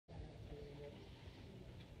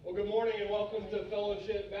Well, good morning and welcome to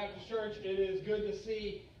Fellowship Baptist Church. It is good to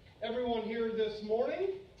see everyone here this morning.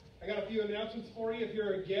 I got a few announcements for you. If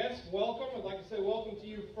you're a guest, welcome. I'd like to say welcome to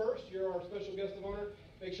you first. You're our special guest of honor.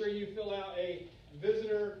 Make sure you fill out a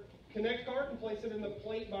visitor connect card and place it in the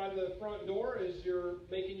plate by the front door as you're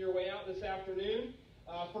making your way out this afternoon.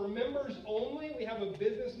 For members only, we have a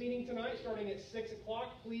business meeting tonight starting at 6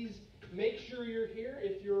 o'clock. Please make sure you're here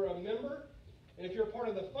if you're a member. And if you're part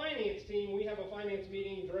of the finance team, we have a finance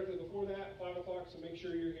meeting directly before that, 5 o'clock, so make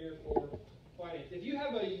sure you're here for finance. If you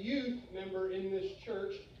have a youth member in this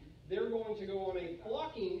church, they're going to go on a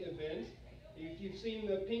blocking event. If you've seen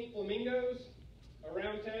the pink flamingos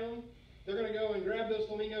around town, they're going to go and grab those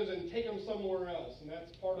flamingos and take them somewhere else. And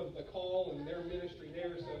that's part of the call and their ministry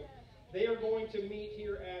there. So they are going to meet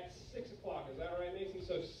here at 6 o'clock. Is that right, Mason?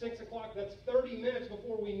 So 6 o'clock, that's 30 minutes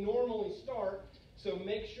before we normally start. So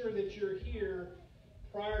make sure that you're here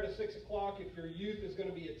prior to 6 o'clock if your youth is going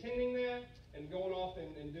to be attending that and going off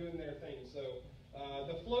and doing their thing. So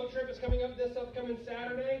the float trip is coming up this upcoming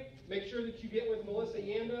Saturday. Make sure that you get with Melissa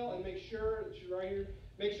Yandel and make sure that she's right here.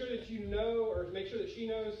 Make sure that you know, or make sure that she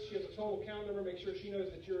knows, she has a total count number. Make sure she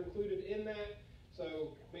knows that you're included in that.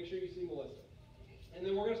 So make sure you see Melissa. And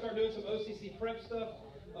then we're going to start doing some OCC prep stuff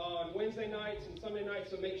on Wednesday nights and Sunday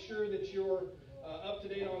nights. So make sure that you're up to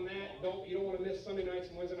date on that. You don't want to miss Sunday nights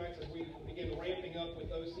and Wednesday nights as we begin ramping up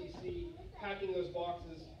with OCC, packing those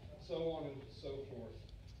boxes, so on and so forth.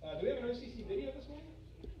 Do we have an OCC video this morning?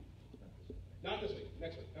 Not this week.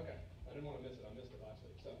 Next week. Okay. I didn't want to miss it. I missed it last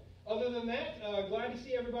week. So, other than that, glad to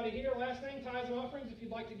see everybody here. Last thing, tithes and offerings. If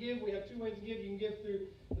you'd like to give, we have two ways to give. You can give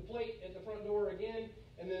through the plate at the front door again,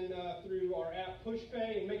 and then through our app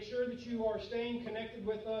PushPay. And make sure that you are staying connected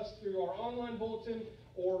with us through our online bulletin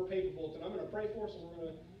or paper bulletin. I'm going to pray for us and we're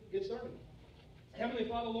going to get started. Heavenly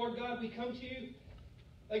Father, Lord God, we come to you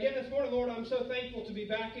again this morning, Lord. I'm so thankful to be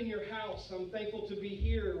back in your house. I'm thankful to be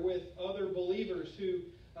here with other believers who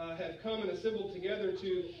have come and assembled together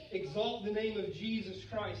to exalt the name of Jesus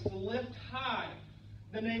Christ, to lift high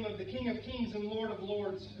the name of the King of Kings and Lord of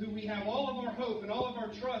Lords, who we have all of our hope and all of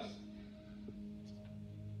our trust.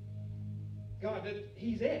 God,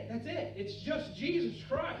 He's it. That's it. It's just Jesus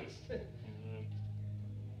Christ.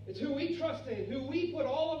 It's who we trust in, who we put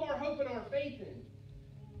all of our hope and our faith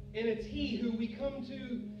in. And it's He who we come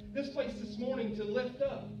to this place this morning to lift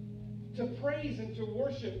up, to praise and to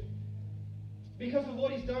worship because of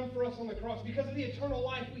what He's done for us on the cross, because of the eternal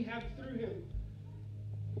life we have through Him.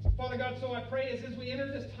 Father God, so I pray as we enter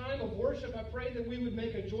this time of worship, I pray that we would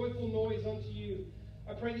make a joyful noise unto you.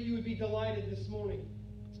 I pray that you would be delighted this morning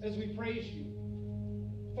as we praise you.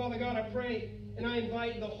 Father God, I pray and I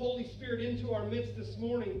invite the Holy Spirit into our midst this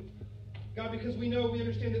morning, God, because we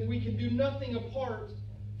understand that we can do nothing apart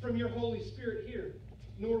from your Holy Spirit here.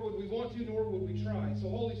 Nor would we want to, nor would we try. So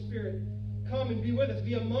Holy Spirit, come and be with us,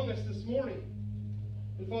 be among us this morning.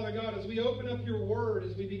 And Father God, as we open up your word,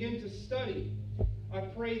 as we begin to study, I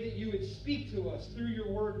pray that you would speak to us through your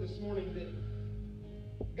word this morning.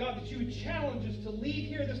 That, God, that you would challenge us to leave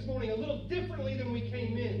here this morning a little differently than we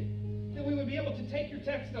came in. That we would be able to take your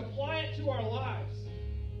text and apply it to our lives.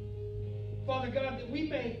 Father God, that we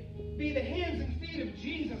may be the hands and feet of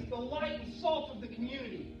Jesus, the light and salt of the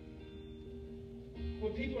community.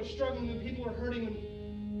 When people are struggling, when people are hurting,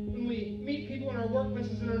 when we meet people in our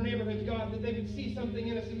workplaces, in our neighborhoods, God, that they would see something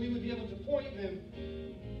in us and we would be able to point them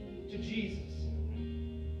to Jesus.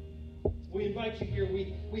 We invite you here.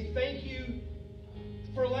 We thank you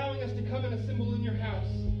for allowing us to come and assemble in your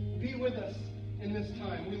house. Be with us in this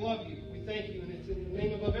time. We love you. We thank you. And it's in the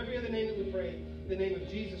name above every other name that we pray. In the name of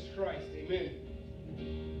Jesus Christ. Amen.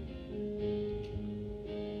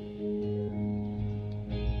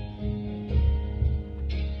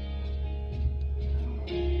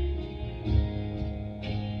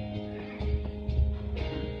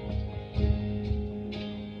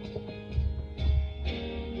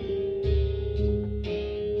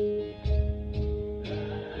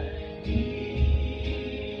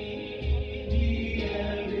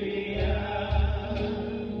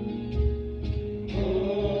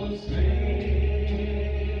 Most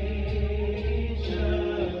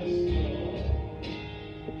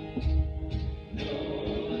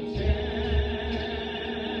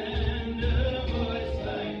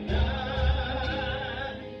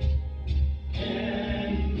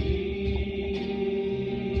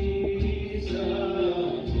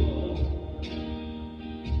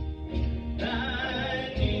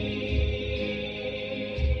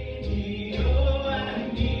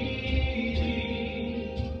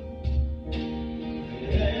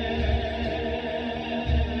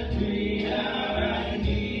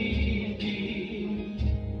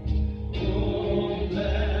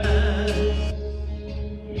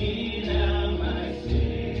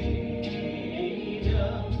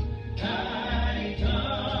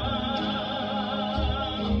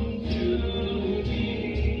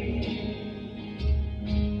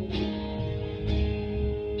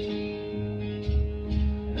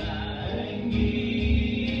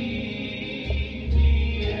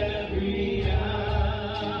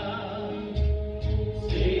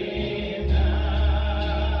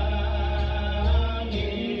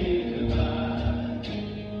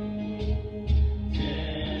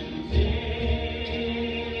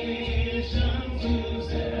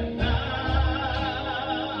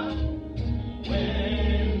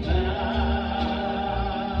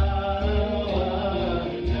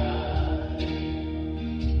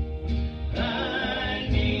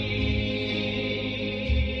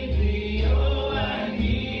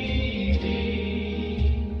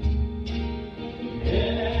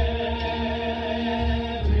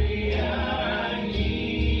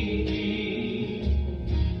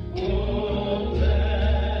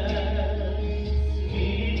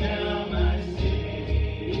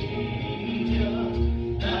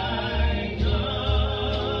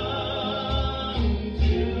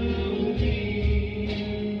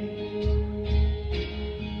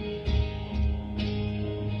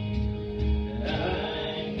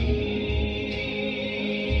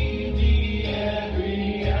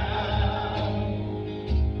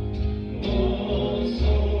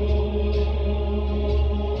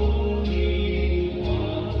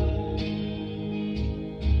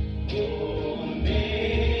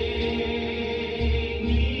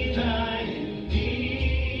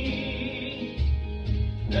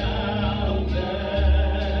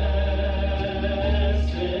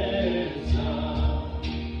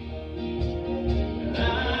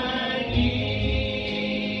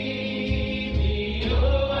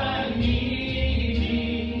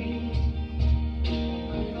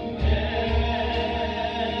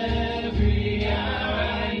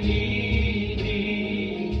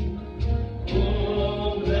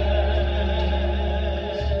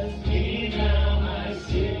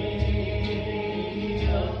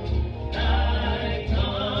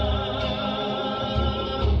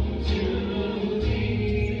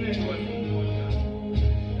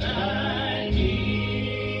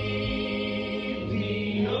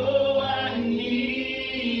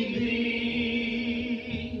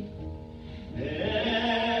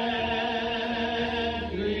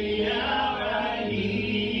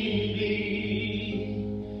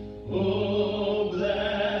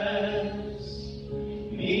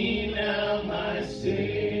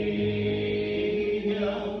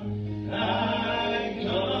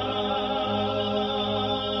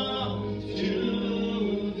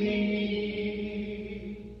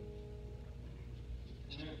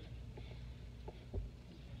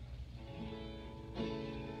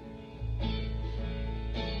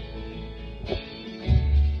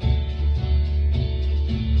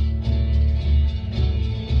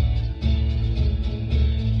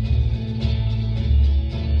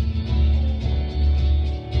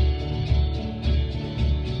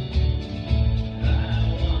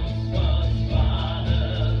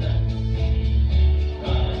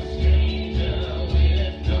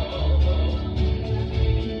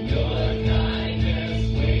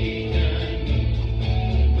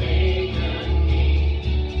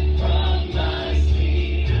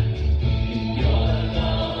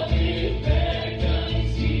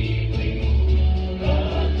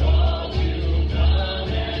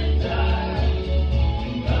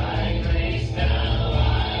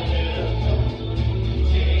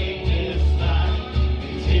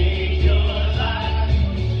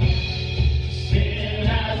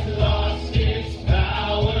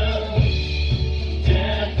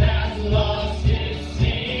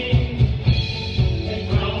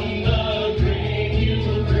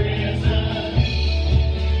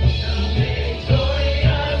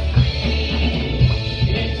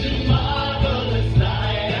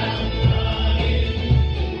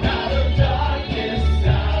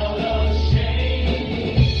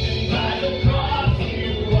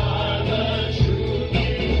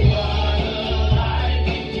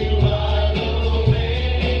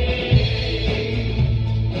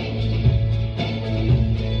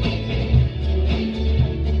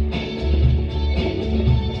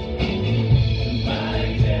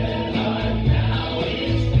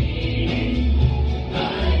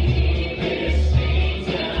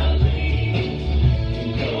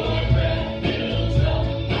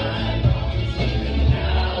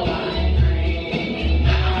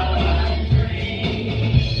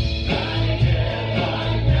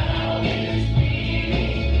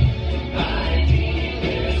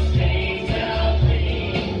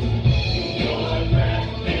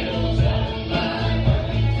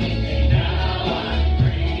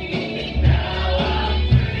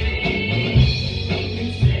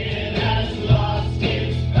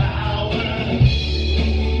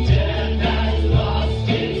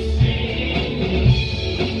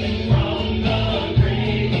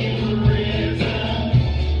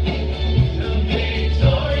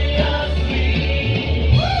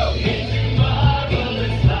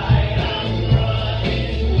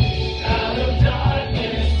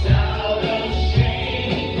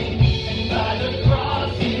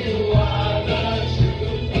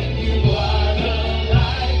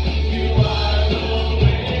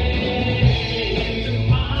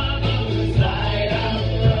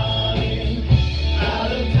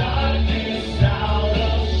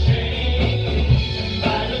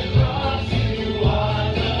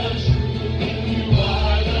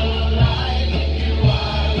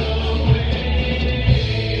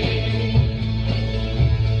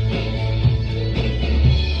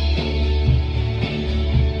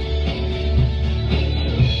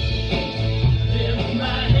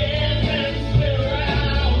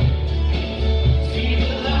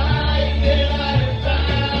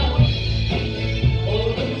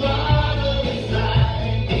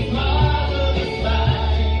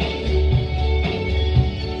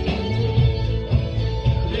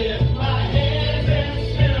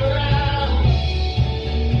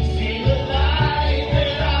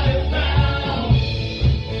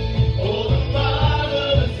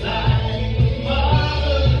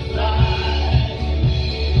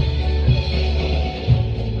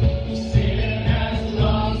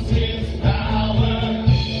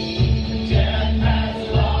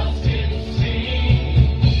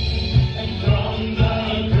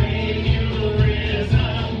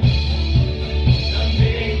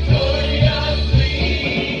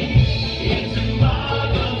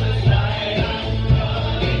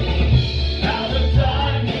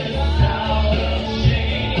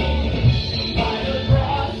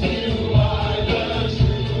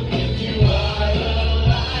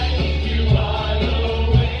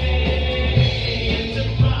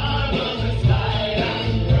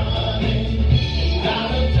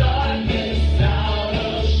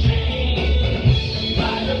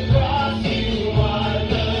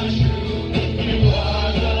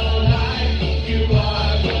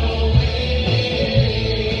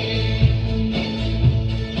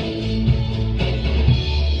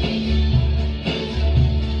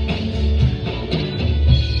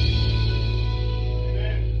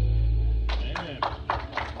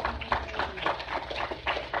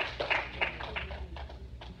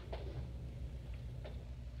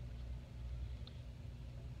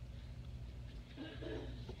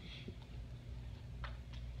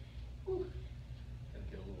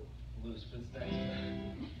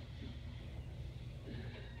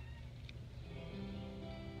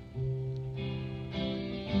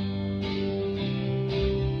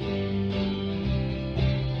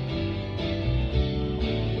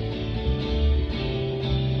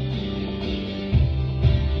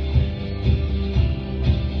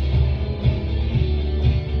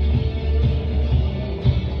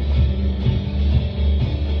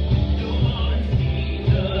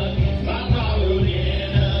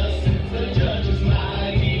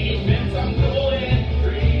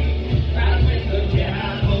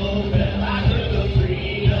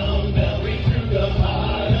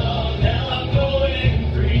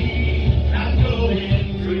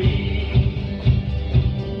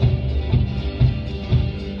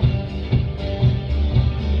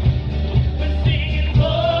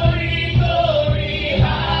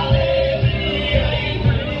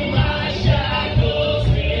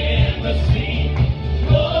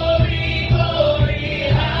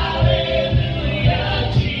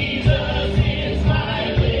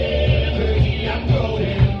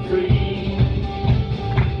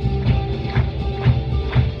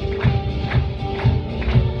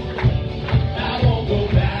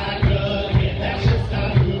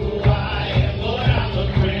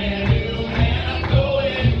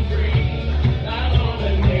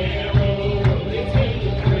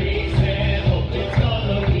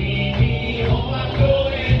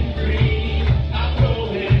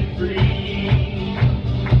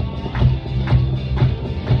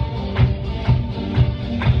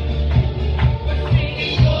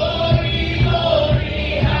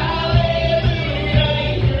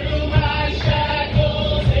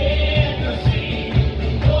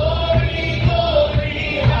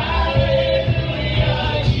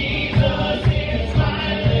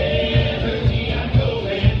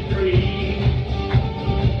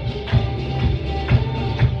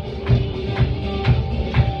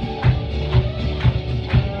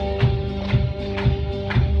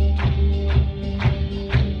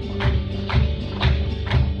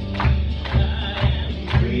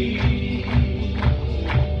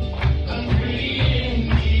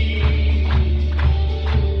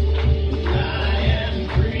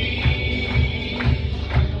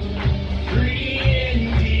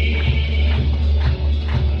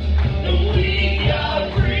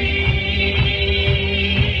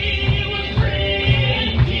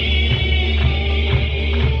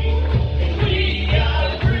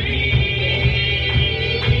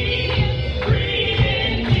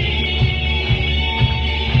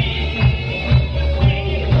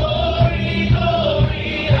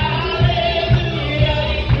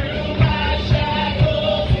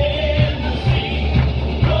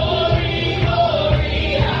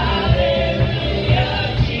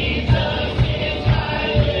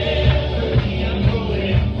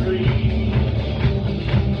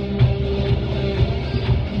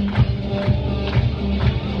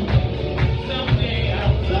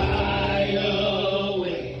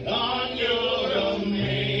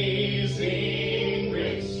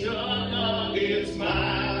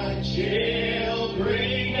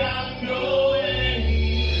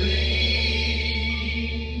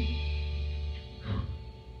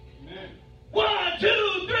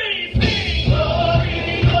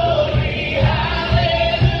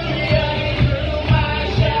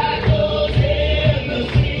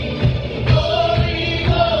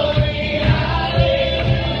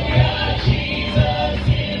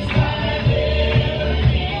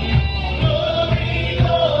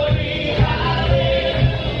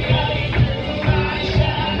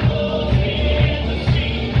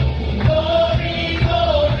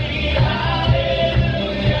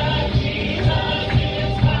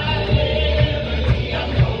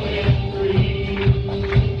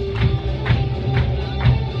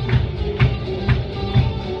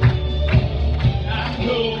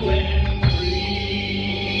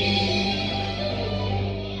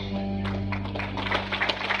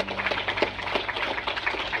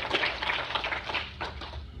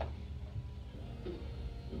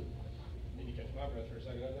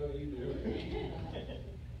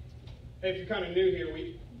If you're kind of new here,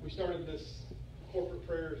 we started this corporate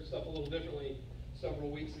prayer stuff a little differently several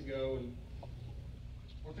weeks ago, and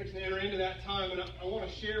we're fixing to enter into that time, and I want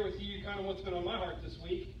to share with you kind of what's been on my heart this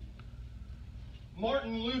week.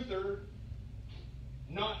 Martin Luther,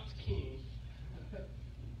 not King.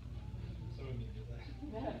 Some of you did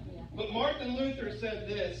that. But Martin Luther said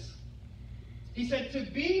this. He said, "To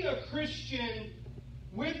be a Christian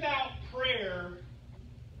without prayer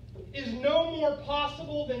is no more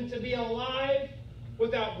possible than to be alive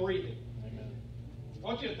without breathing." Amen. I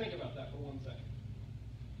want you to think about that for 1 second.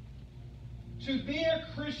 To be a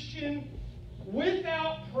Christian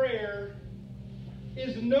without prayer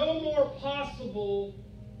is no more possible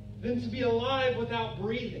than to be alive without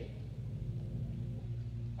breathing.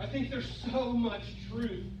 I think there's so much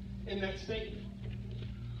truth in that statement.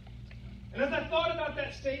 And as I thought about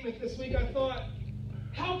that statement this week, I thought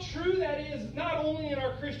how true that is, not only in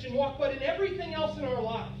our Christian walk, but in everything else in our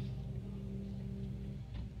life.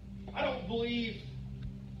 I don't believe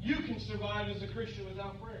you can survive as a Christian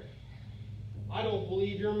without prayer. I don't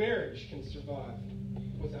believe your marriage can survive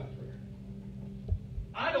without prayer.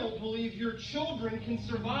 I don't believe your children can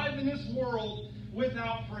survive in this world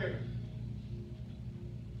without prayer.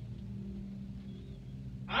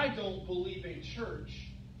 I don't believe a church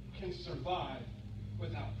can survive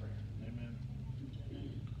without prayer. Amen.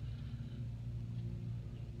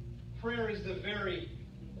 Prayer is the very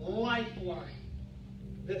lifeline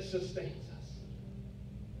that sustains us.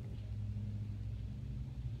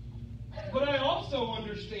 But I also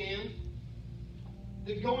understand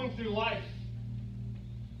that going through life,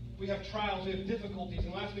 we have trials, we have difficulties.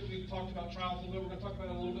 And last week we talked about trials a little bit. We're going to talk about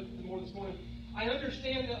it a little bit more this morning. I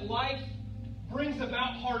understand that life brings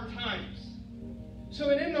about hard times. So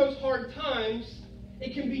in those hard times,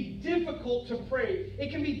 it can be difficult to pray. It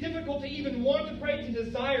can be difficult to even want to pray, to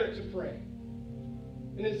desire to pray.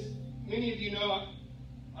 And as many of you know,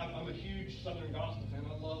 I'm a huge Southern gospel fan.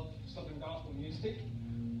 I love Southern gospel music.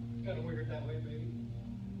 Kind of weird that way, maybe.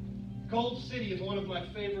 Gold City is one of my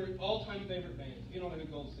all-time favorite bands. If you don't know who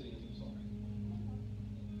Gold City is, I'm sorry.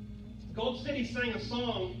 Gold City sang a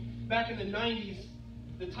song back in the 90s.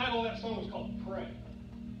 The title of that song was called Pray.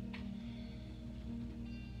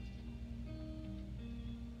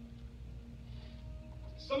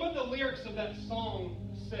 Some of the lyrics of that song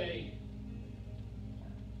say,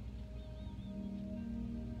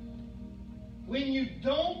 "When you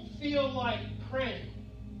don't feel like praying,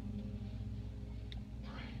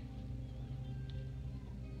 pray.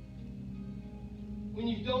 When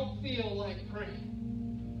you don't feel like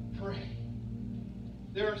praying, pray."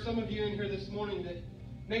 There are some of you in here this morning that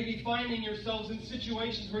may be finding yourselves in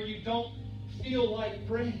situations where you don't feel like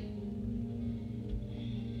praying.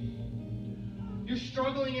 You're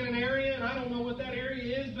struggling in an area, and I don't know what that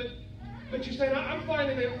area is, but you're saying, I'm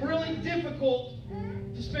finding it really difficult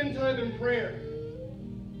to spend time in prayer.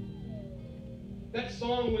 That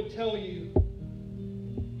song would tell you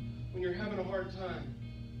when you're having a hard time,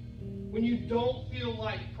 when you don't feel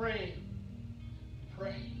like praying,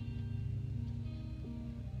 pray.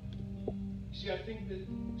 See, I think that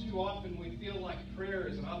too often we feel like prayer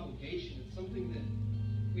is an obligation. It's something that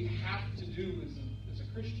we have to do as a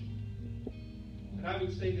Christian. And I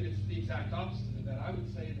would say that it's the exact opposite of that. I would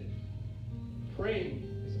say that praying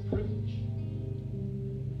is a privilege.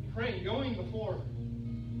 Praying, going before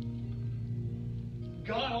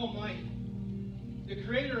God Almighty, the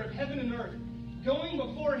creator of heaven and earth, going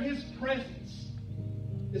before His presence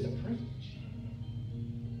is a privilege.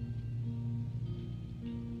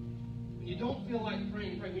 When you don't feel like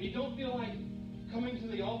praying, pray. When you don't feel like coming to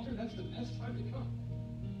the altar, that's the best time to come.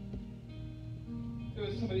 There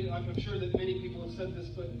was somebody, I'm sure that many people have said this,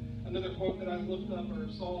 but another quote that I looked up or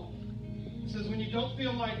saw, it says, when you don't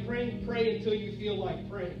feel like praying, pray until you feel like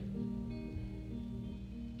praying.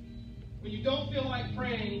 When you don't feel like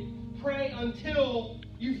praying, pray until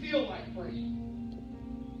you feel like praying.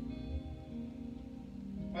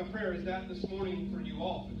 My prayer is that this morning for you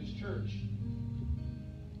all, for this church,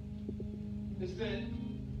 is that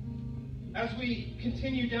as we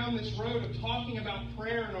continue down this road of talking about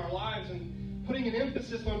prayer in our lives and putting an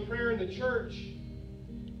emphasis on prayer in the church,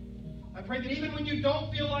 I pray that even when you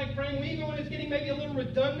don't feel like praying, even when it's getting maybe a little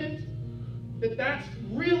redundant, that's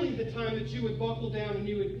really the time that you would buckle down and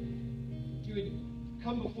you would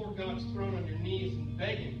come before God's throne on your knees and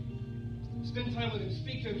beg Him. Spend time with Him,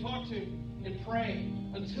 speak to Him, talk to Him, and pray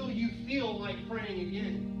until you feel like praying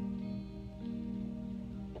again.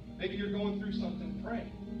 Maybe you're going through something,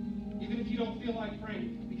 pray. Even if you don't feel like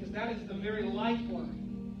praying, because that is the very lifeline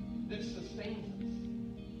that sustains us.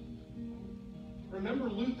 Remember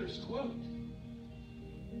Luther's quote.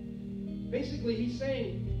 Basically, he's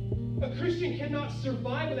saying, A Christian cannot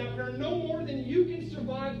survive without prayer, no more than you can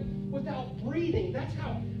survive without breathing. That's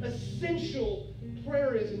how essential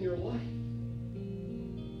prayer is in your life.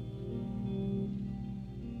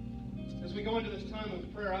 As we go into this time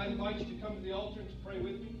of prayer, I invite you to come to the altar and to pray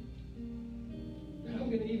with me. And I'm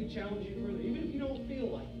going to even challenge you further, even if you don't feel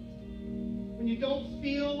like it. When you don't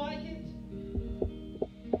feel like it,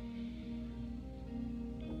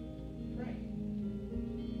 pray.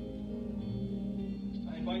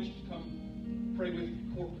 I invite you to come pray with me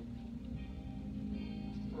corporately.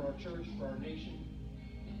 For our church, for our nation,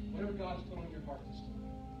 whatever God's put on your heart this morning.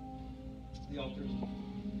 The altar is open.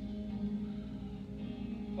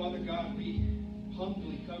 Father God, we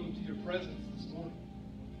humbly come to your presence this morning.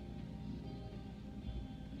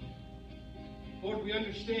 Lord, we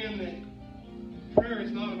understand that prayer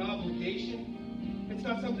is not an obligation. It's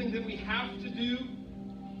not something that we have to do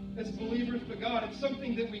as believers, but God, it's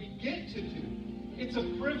something that we get to do. It's a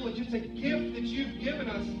privilege. It's a gift that you've given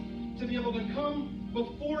us to be able to come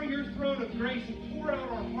before your throne of grace and pour out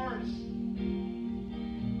our hearts,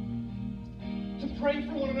 to pray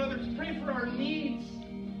for one another, to pray for our needs,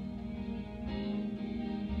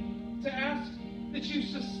 to ask that you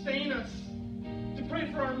sustain us, to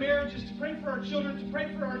pray for our marriages, to pray for our children, to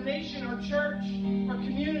pray for our nation, our church, our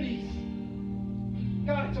communities.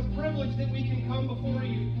 God, it's a privilege that we can come before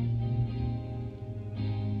you.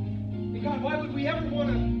 And God, why would we ever want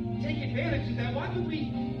to take advantage of that? Why would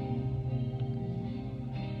we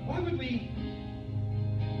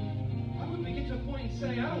get to a point and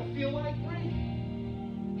say, I don't feel like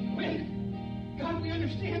praying? When, God, we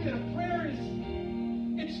understand that a prayer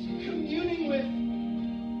it's communing with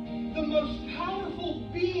the most powerful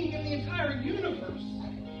being in the entire universe.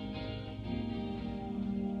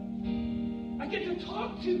 I get to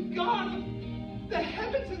talk to God of the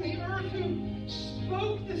heavens and the earth who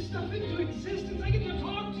spoke this stuff into existence. I get to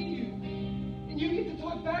talk to you. And you get to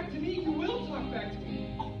talk back to me. You will talk back to me.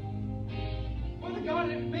 Father God,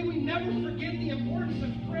 may we never forget the importance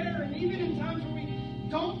of prayer. And even in times where we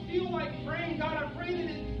don't feel like praying, God, I pray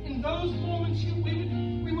that in those moments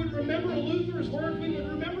we would remember Luther's words. We would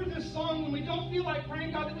remember this song when we don't feel like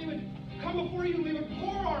praying, God, that we would come before you and we would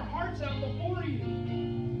pour our hearts out before you.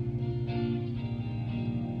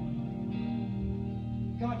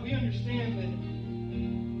 God, we understand that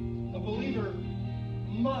a believer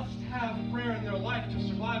must have prayer in their life to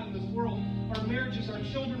survive in this world. Our marriages, our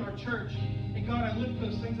children, our church. And God, I lift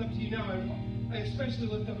those things up to you now. I especially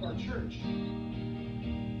lift up our church.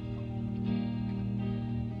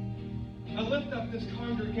 I lift up this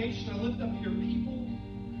congregation. I lift up your people.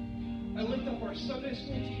 I lift up our Sunday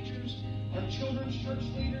school teachers, our children's church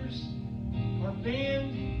leaders, our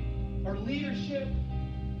band, our leadership.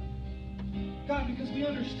 God, because we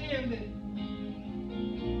understand that,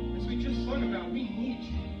 as we just sung about, we need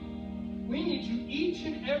you. We need you each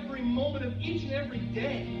and every moment of each and every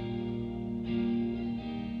day.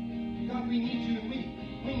 God, we need you, and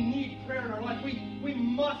we need prayer in our life. We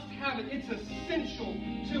must have it. It's essential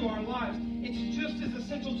to our lives. It's just as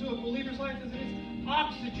essential to a believer's life as it is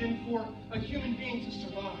oxygen for a human being to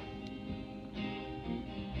survive.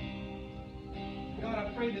 God,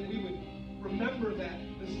 I pray that we would remember that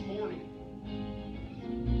this morning.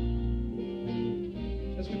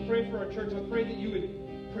 As we pray for our church, I pray that you would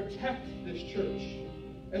protect this church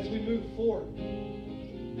as we move forward.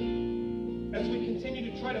 As we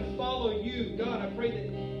continue to try to follow you, God, I pray that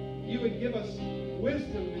you would give us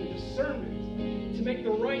wisdom and discernment to make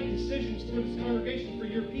the right decisions through this congregation for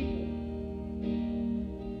your people.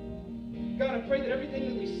 God, I pray that everything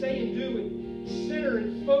that we say and do would center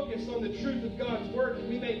and focus on the truth of God's word, that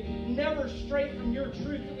we may never stray from your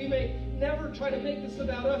truth, that we may never try to make this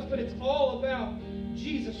about us, but it's all about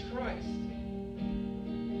Jesus Christ.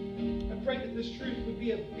 I pray that this truth would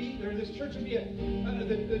be a beacon, or this church would be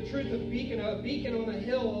the truth of beacon, a beacon on the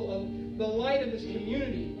hill, of the light of this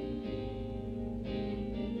community.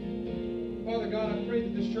 Father God, I pray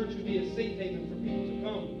that this church would be a safe haven for people to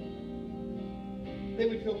come. They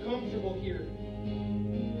would feel comfortable here,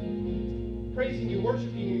 praising you,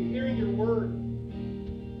 worshiping you, hearing your word.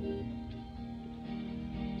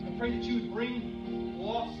 I pray that you would bring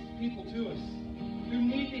lost people to us who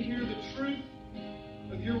need to hear the truth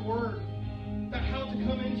of your word, about how to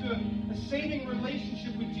come into a saving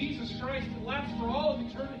relationship with Jesus Christ that lasts for all of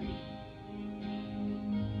eternity.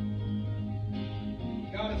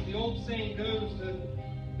 God, as the old saying goes,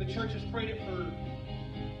 the church has prayed it for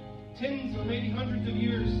tens or maybe hundreds of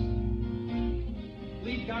years.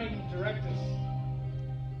 Lead, guide, and direct us.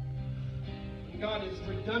 And God, as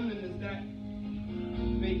redundant as that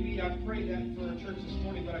may be, I pray that for our church this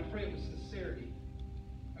morning, but I pray it with sincerity.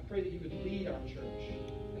 I pray that you would lead our church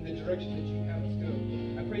and in the direction that you have us go.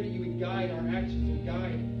 I pray that you would guide our actions and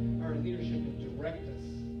guide our leadership and direct us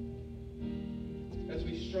as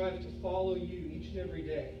we strive to follow you each and every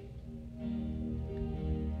day.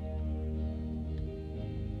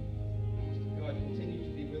 God, continue to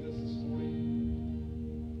be with us this morning.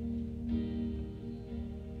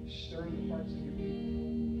 Stir in the hearts of your people.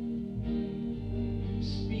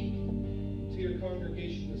 Speak to your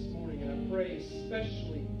congregation this morning, and I pray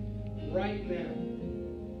especially right now,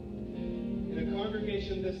 in a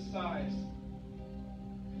congregation this size,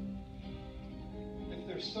 if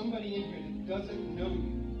there's somebody in here that doesn't know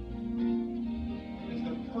you as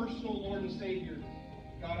their personal Lord and Savior,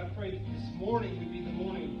 God, I pray that this morning would be the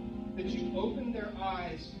morning that you open their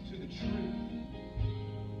eyes to the truth.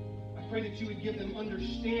 I pray that you would give them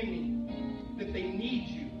understanding that they need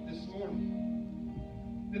you this morning.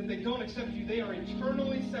 That if they don't accept you, they are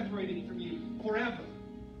eternally separated from you forever.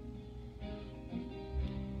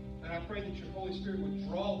 And I pray that your Holy Spirit would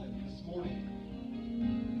draw them this morning.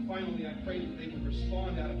 And finally, I pray that they would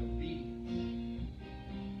respond out of obedience.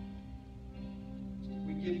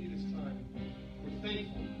 We give you this time. We're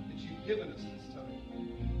thankful that you've given us this time.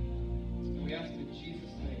 And we ask in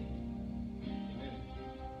Jesus' name. Amen.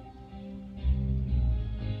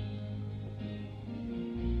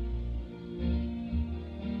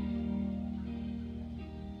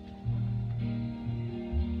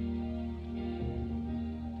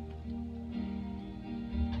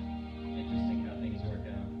 Interesting how things work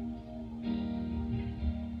out.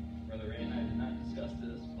 Brother Ray and I did not discuss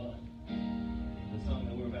this, but the song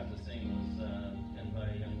that we're about to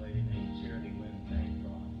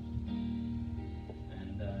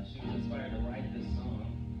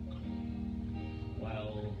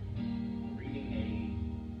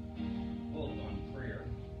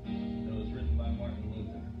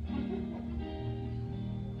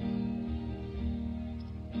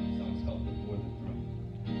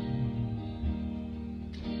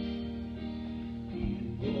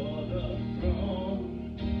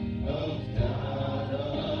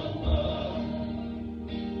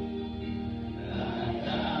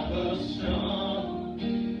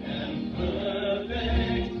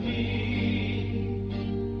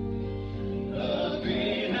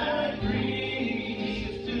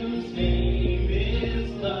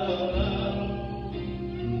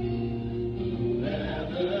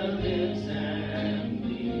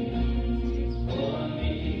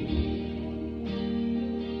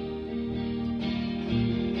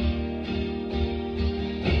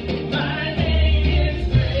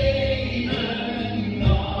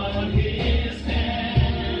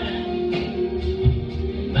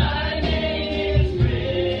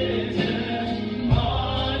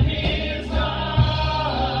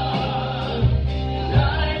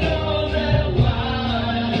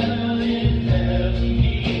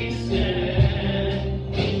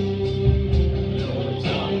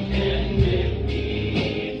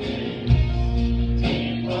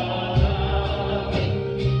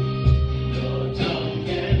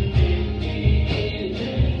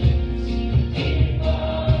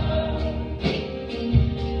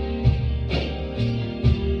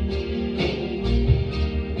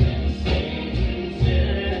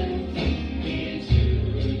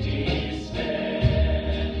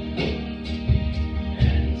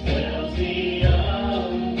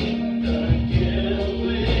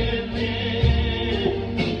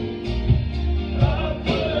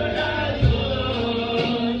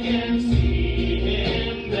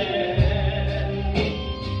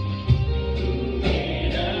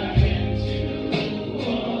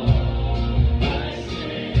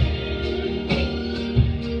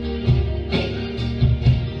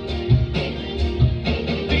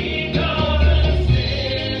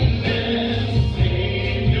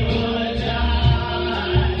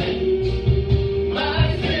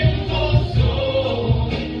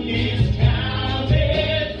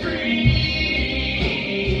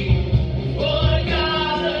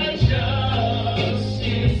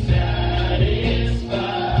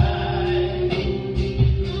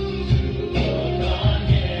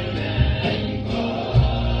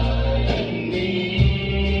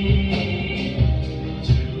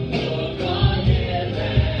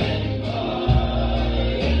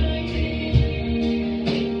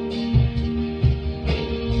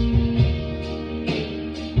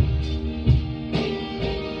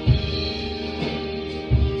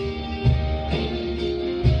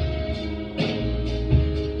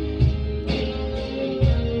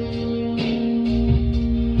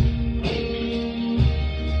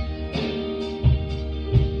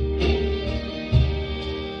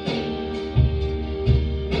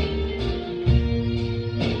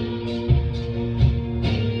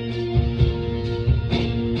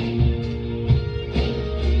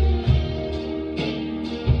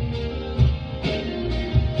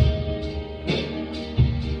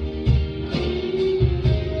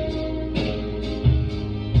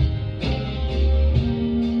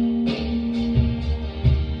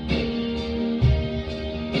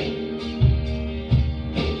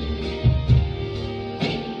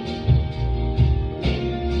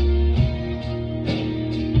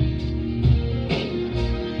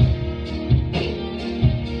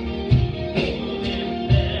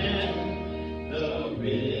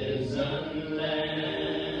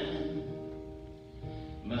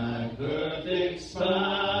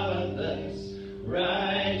spotless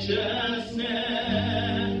righteousness.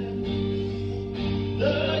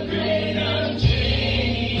 The great unchangeable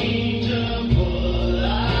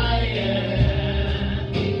I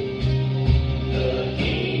am, the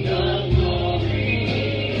King of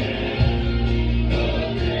glory and the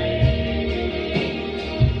great.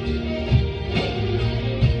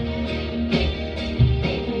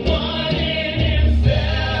 One in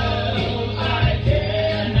himself I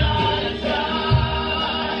cannot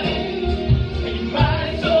die, and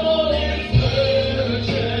my soul is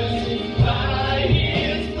purchased by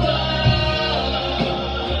his blood,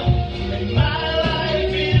 and my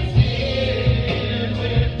life is hid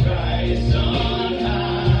with Christ on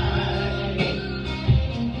high,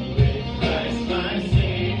 with Christ my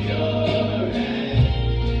Savior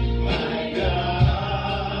and my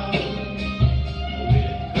God,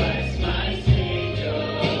 with Christ my Savior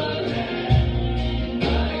and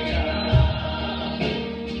my God.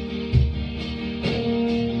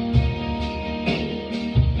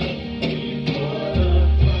 Before the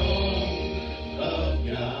throne of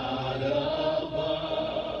God above,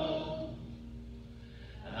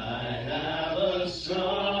 I have a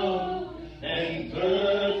strong and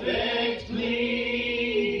perfect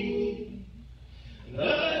plea.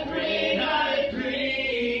 The great high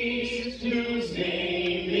priest whose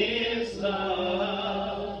name is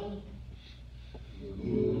love,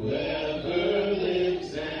 whoever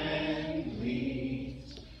lives and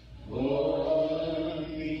bleeds for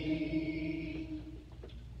me.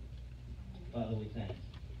 Father, we thank you.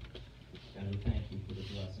 God, we thank you for the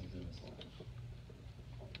blessings in this life.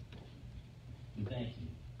 We thank you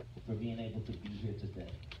for being able to be here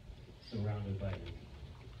today, surrounded by you.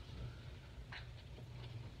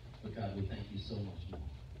 But God, we thank you so much more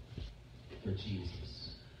for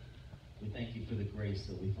Jesus. We thank you for the grace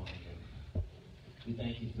that we find in him. We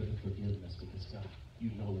thank you for the forgiveness because, God,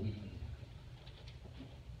 you know we need it.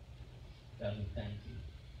 God, we thank you.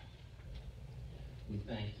 We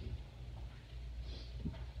thank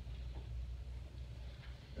you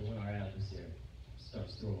that when our adversary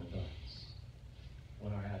starts throwing darts,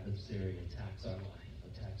 when our adversary attacks our life,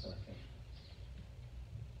 attacks our families,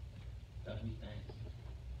 God, we thank you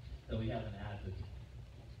that we have an advocate.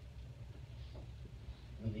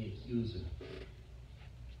 When the accuser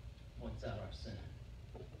points out our sin,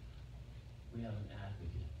 we have an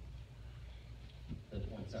advocate that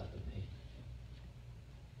points out the pain.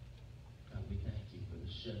 God, we thank you for the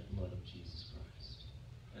shed blood of Jesus Christ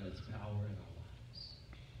and its power in our lives.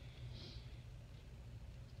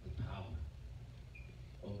 The power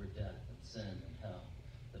over death and sin and hell,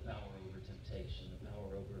 the power over temptation, the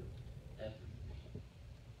power over everything.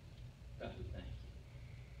 God, we thank you.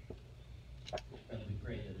 God, we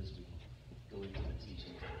pray that as we go into the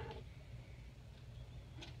teaching time,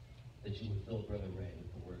 that you would fill Brother Ray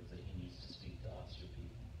with the words that he needs to speak to us, your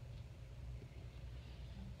people.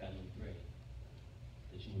 God, we pray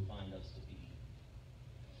that you would find us to be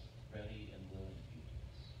ready and willing to do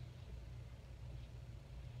this.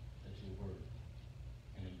 That your word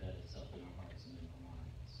can embed itself in our hearts and in our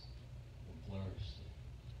minds and flourish there.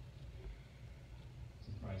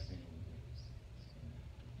 It's in Christ's name we pray these things.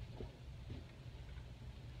 Amen.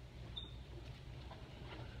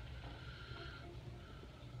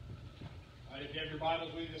 All right, if you have your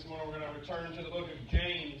Bibles with you this morning, we're going to return to the book of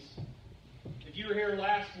James. If you were here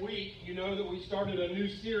last week, you know that we started a new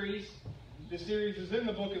series. This series is in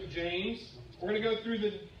the book of James. We're going to go through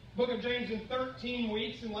the book of James in 13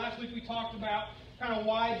 weeks, and last week we talked about kind of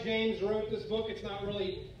why James wrote this book. It's not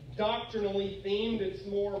really doctrinally themed, it's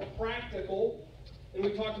more practical. And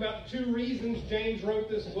we talked about the two reasons James wrote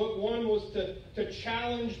this book. One was to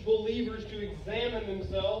challenge believers to examine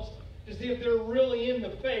themselves, to see if they're really in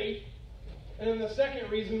the faith. And then the second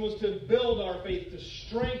reason was to build our faith, to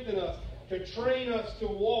strengthen us, to train us to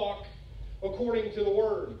walk according to the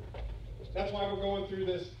Word. That's why we're going through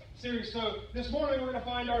this series. So this morning we're going to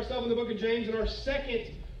find ourselves in the book of James in our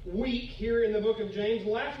second week here in the book of James.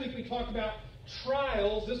 Last week we talked about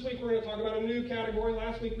trials. This week we're going to talk about a new category.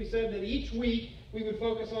 Last week we said that each week we would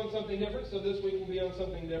focus on something different, so this week will be on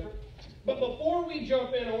something different. But before we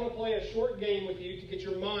jump in, I want to play a short game with you to get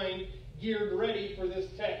your mind geared ready for this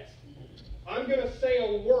text. I'm going to say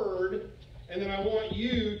a word, and then I want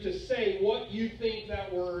you to say what you think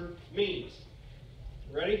that word means.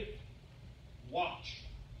 Ready? Watch.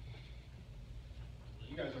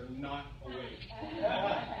 You guys are not awake.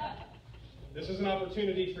 This is an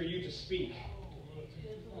opportunity for you to speak.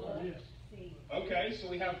 Okay, so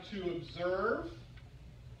we have to observe,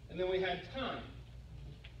 and then we had time.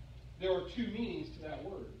 There are two meanings to that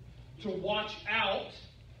word. To watch out,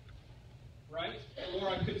 right? Or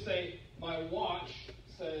I could say My watch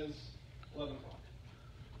says 11 o'clock.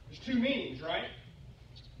 There's two meanings, right?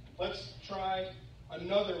 Let's try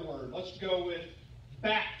another word. Let's go with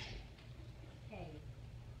bat. Can.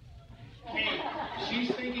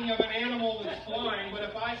 She's thinking of an animal that's flying, but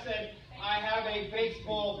if I said I have a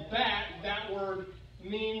baseball bat, that word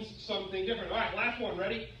means something different. All right, last one.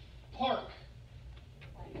 Ready? Park.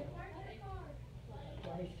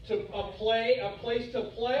 A place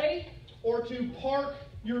to play, or to park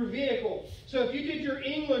your vehicle. So if you did your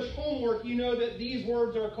English homework, you know that these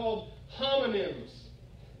words are called homonyms.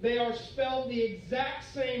 They are spelled the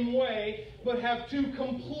exact same way, but have two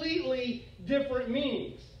completely different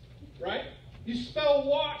meanings. Right? You spell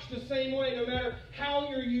watch the same way no matter how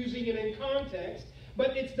you're using it in context,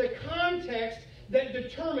 but it's the context that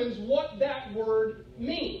determines what that word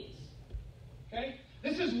means. Okay?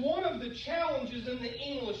 This is one of the challenges in the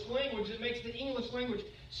English language that makes the English language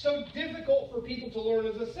so difficult for people to learn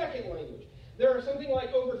as a second language. There are something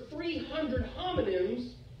like over 300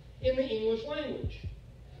 homonyms in the English language.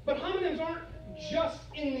 But homonyms aren't just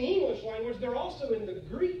in the English language, they're also in the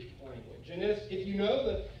Greek language. And if you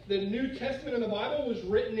know, the New Testament in the Bible was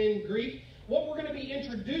written in Greek. What we're going to be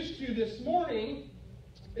introduced to this morning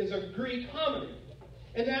is a Greek homonym.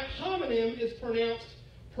 And that homonym is pronounced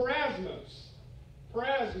parasmos.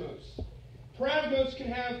 Parasmos. Parasmos can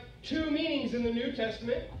have two meanings in the New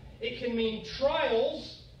Testament. It can mean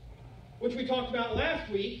trials, which we talked about last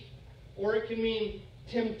week, or it can mean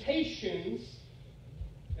temptations,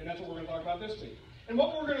 and that's what we're going to talk about this week. And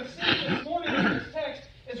what we're going to see this morning in this text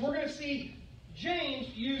is we're going to see James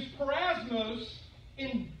use parasmos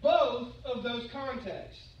in both of those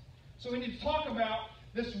contexts. So we need to talk about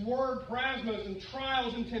this word parasmos and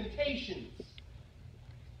trials and temptations.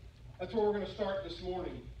 That's where we're going to start this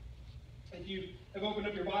morning. If you have opened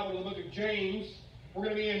up your Bible to the book of James, we're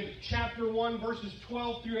going to be in chapter 1, verses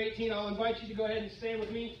 12 through 18. I'll invite you to go ahead and stand with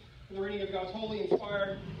me for the reading of God's holy,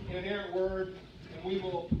 inspired, and inerrant word, and we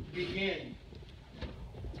will begin.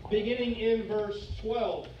 Beginning in verse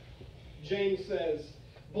 12, James says,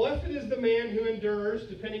 "Blessed is the man who endures,"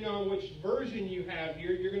 depending on which version you have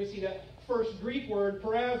here. You're going to see that first Greek word,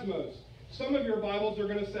 parasmos. Some of your Bibles are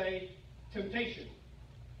going to say temptation.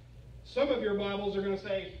 Some of your Bibles are going to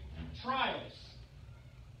say trials.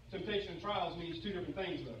 Temptation and trials means two different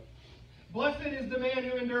things, though. "Blessed is the man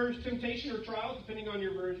who endures temptation," or trials, depending on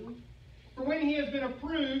your version. "For when he has been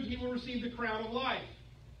approved, he will receive the crown of life,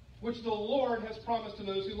 which the Lord has promised to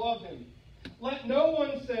those who love him. Let no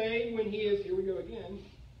one say when he is," here we go again,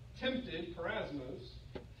 "tempted," parasmos,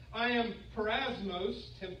 "I am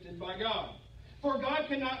parasmos, tempted by God. For God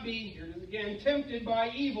cannot be," here it is again, "tempted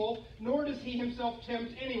by evil, nor does he himself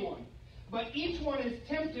tempt anyone. But each one is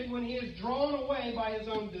tempted when he is drawn away by his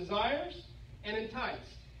own desires and enticed.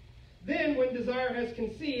 Then, when desire has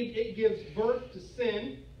conceived, it gives birth to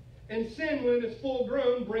sin, and sin, when it is full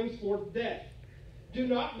grown, brings forth death. Do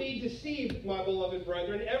not be deceived, my beloved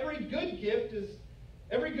brethren. Every good gift and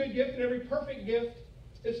every perfect gift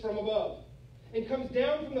is from above, and comes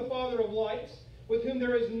down from the Father of lights, with whom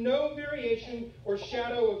there is no variation or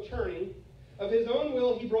shadow of turning. Of his own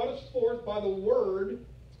will he brought us forth by the word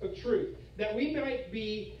of truth, that we might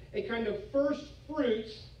be a kind of first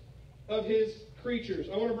fruits of his creatures."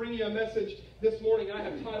 I want to bring you a message this morning I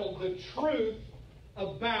have titled, "The Truth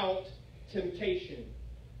About Temptation."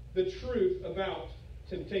 The truth about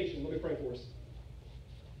temptation. Let me pray for us.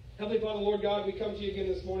 Heavenly Father, Lord God, we come to you again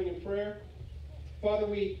this morning in prayer. Father,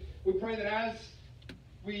 we pray that as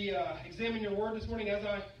we examine your word this morning, as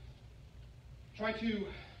I try to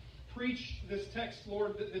preach this text,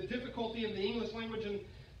 Lord, the difficulty of the English language and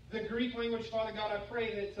the Greek language, Father God, I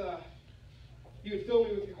pray that you would fill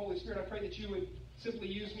me with your Holy Spirit. I pray that you would simply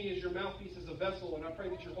use me as your mouthpiece, as a vessel, and I pray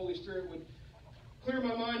that your Holy Spirit would clear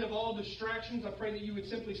my mind of all distractions. I pray that you would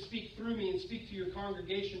simply speak through me and speak to your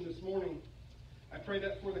congregation this morning. I pray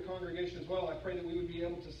that for the congregation as well. I pray that we would be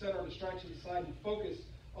able to set our distractions aside and focus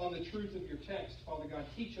on the truth of your text. Father God,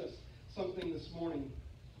 teach us something this morning.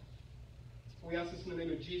 We ask this in the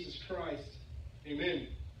name of Jesus Christ. Amen.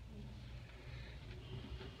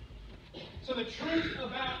 So the truth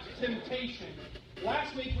about temptation.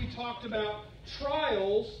 Last week we talked about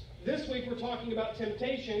trials. This week we're talking about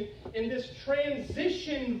temptation. In this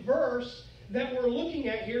transition verse that we're looking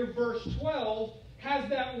at here, verse 12, has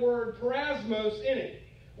that word parasmos in it.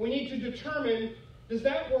 We need to determine, does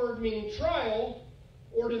that word mean trial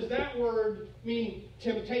or does that word mean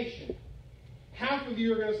temptation? Half of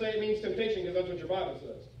you are going to say it means temptation because that's what your Bible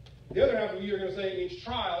says. The other half of you are going to say it means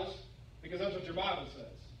trials because that's what your Bible says.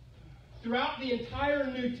 Throughout the entire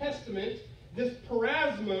New Testament, this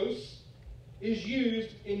parasmos is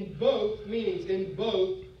used in both meanings, in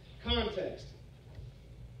both context.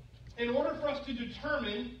 In order for us to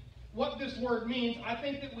determine what this word means, I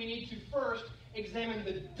think that we need to first examine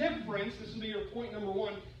the difference. This will be your point number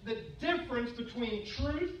one. The difference between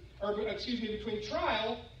between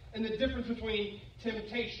trial and the difference between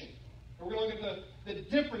temptation. And we're going to look at the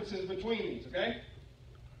differences between these, okay?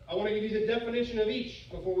 I want to give you the definition of each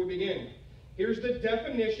before we begin. Here's the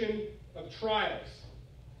definition of trials.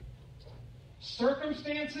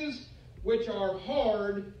 Circumstances which are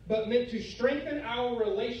hard but meant to strengthen our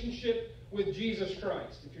relationship with Jesus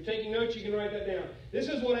Christ. If you're taking notes, you can write that down. This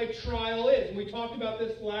is what a trial is, and we talked about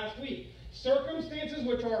this last week. Circumstances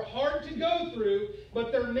which are hard to go through,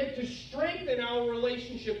 but they're meant to strengthen our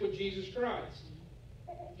relationship with Jesus Christ.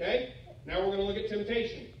 Okay? Now we're going to look at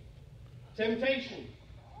temptation. Temptation.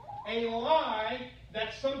 A lie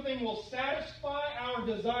that something will satisfy our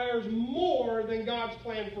desires more than God's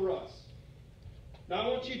plan for us. Now I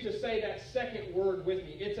want you to say that second word with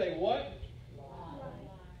me. It's a what? Lie.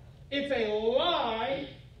 It's a lie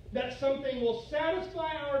that something will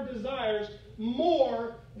satisfy our desires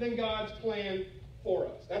more than God's plan for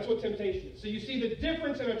us. That's what temptation is. So you see the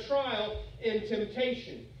difference in a trial and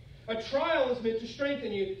temptation. A trial is meant to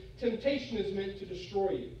strengthen you. Temptation is meant to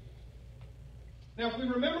destroy you. Now, if we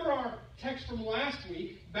remember our text from last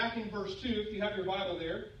week, back in verse 2, if you have your Bible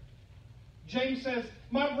there, James says,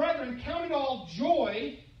 "My brethren, count it all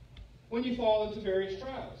joy when you fall into various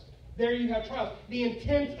trials." There you have trials. The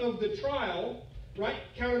intent of the trial, right?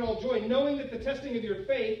 Count it all joy, knowing that the testing of your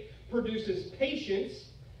faith produces patience.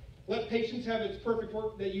 Let patience have its perfect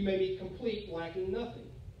work, that you may be complete, lacking nothing.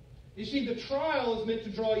 You see, the trial is meant to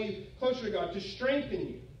draw you closer to God, to strengthen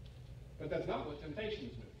you. But that's not what temptation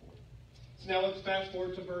is meant for. So now let's fast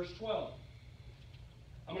forward to verse 12.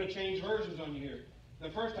 I'm going to change versions on you here. The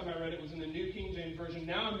first time I read it was in the New King James Version.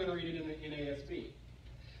 Now I'm going to read it in the NASB.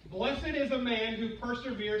 "Blessed is a man who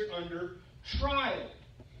perseveres under trial.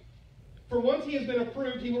 For once he has been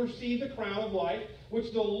approved, he will receive the crown of life,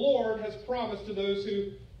 which the Lord has promised to those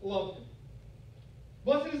who love him."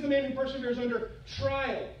 Blessed is the man who perseveres under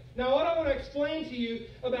trial. Now, what I want to explain to you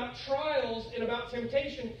about trials and about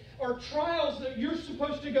temptation are trials that you're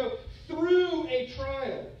supposed to go through a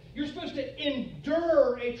trial. You're supposed to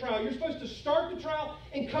endure a trial. You're supposed to start the trial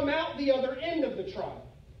and come out the other end of the trial.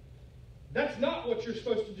 That's not what you're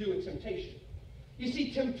supposed to do in temptation. You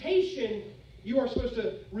see, temptation, you are supposed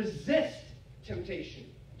to resist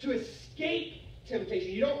temptation, to escape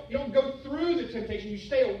temptation. You don't go through the temptation. You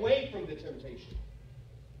stay away from the temptation.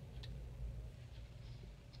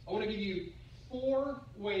 I want to give you 4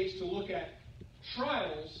 ways to look at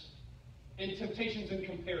trials and temptations and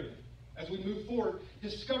compare them as we move forward,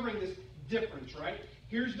 discovering this difference, right?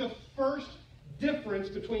 Here's the first difference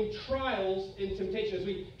between trials and temptation as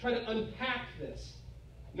we try to unpack this.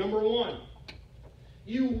 Number 1,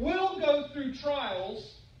 you will go through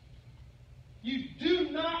trials. You do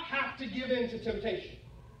not have to give in to temptation.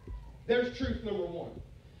 There's truth number 1.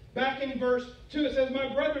 Back in verse 2 it says,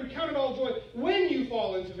 "My brethren, count it all joy when you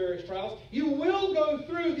fall into various trials." You will go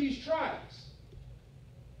through these trials.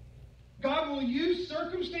 God will use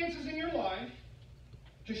circumstances in your life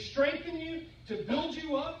to strengthen you, to build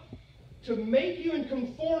you up, to make you and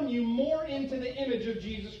conform you more into the image of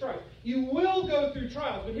Jesus Christ. You will go through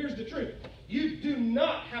trials, but here's the truth. You do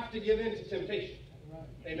not have to give in to temptation.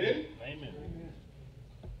 Amen? Amen.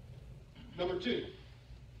 Number 2,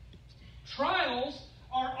 trials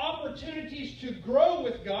are opportunities to grow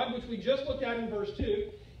with God, which we just looked at in verse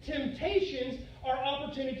 2. Temptations are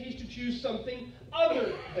opportunities to choose something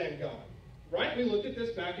other than God. Right? We looked at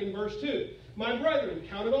this back in verse 2. "My brethren,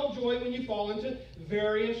 count it all joy when you fall into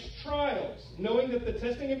various trials, knowing that the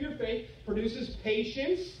testing of your faith produces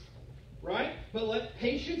patience." Right? "But let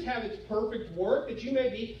patience have its perfect work, that you may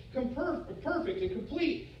be perfect and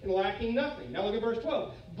complete and lacking nothing." Now look at verse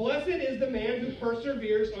 12. "Blessed is the man who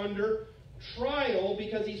perseveres under trial,"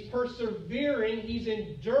 because he's persevering, he's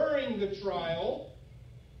enduring the trial.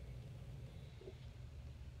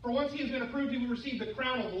 "For once he has been approved, he will receive the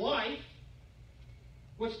crown of life,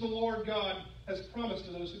 which the Lord God has promised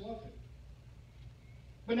to those who love him."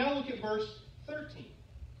 But now look at verse 13.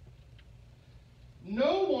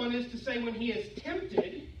 "No one is to say when he is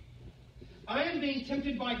tempted, 'I am being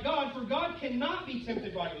tempted by God,' for God cannot be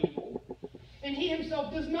tempted by evil. And he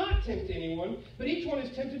himself does not tempt anyone, but each one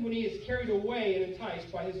is tempted when he is carried away and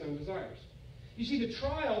enticed by his own desires." You see, the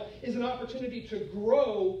trial is an opportunity to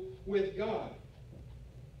grow with God.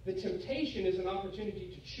 The temptation is an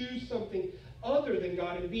opportunity to choose something other than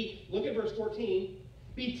God and be, look at verse 14,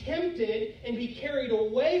 be tempted and be carried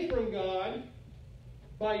away from God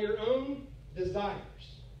by your own desires.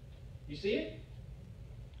 You see it?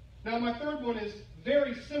 Now, my third one is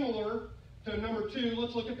very similar to number 2.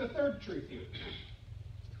 Let's look at the third truth here.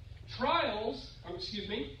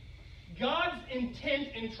 God's intent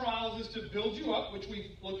in trials is to build you up, which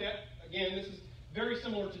we've looked at. Again, this is very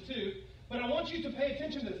similar to 2. But I want you to pay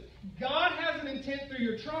attention to this. God has an intent through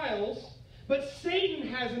your trials, but Satan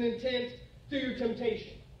has an intent through your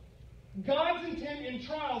temptation. God's intent in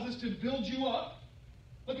trials is to build you up.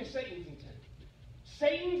 Look at Satan's intent.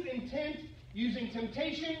 Satan's intent using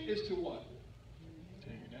temptation is to what?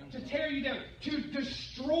 To tear you down. To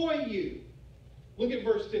destroy you. Look at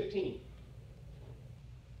verse 15.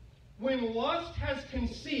 When lust has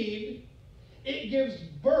conceived, it gives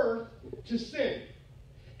birth to sin.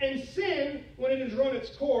 And sin, when it has run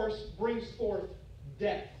its course, brings forth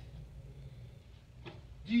death.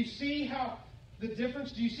 Do you see how the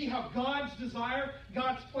difference? Do you see how God's desire,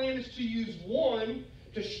 God's plan is to use one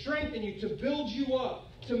to strengthen you, to build you up,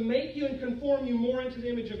 to make you and conform you more into the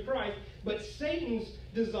image of Christ. But Satan's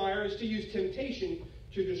desire is to use temptation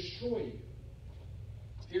to destroy you.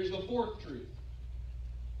 Here's the fourth truth.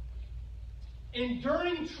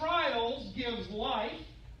 Enduring trials gives life.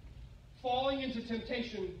 Falling into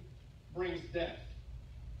temptation brings death.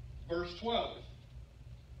 Verse 12.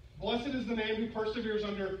 Blessed is the man who perseveres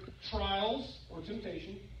under trials or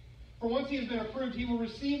temptation. For once he has been approved, he will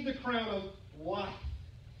receive the crown of life.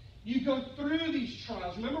 You go through these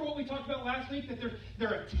trials. Remember what we talked about last week? That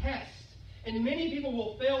they're a test. And many people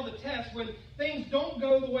will fail the test when things don't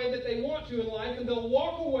go the way that they want to in life, and they'll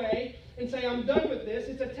walk away and say, I'm done with this.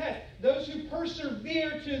 It's a test. Those who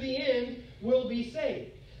persevere to the end will be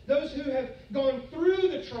saved. Those who have gone through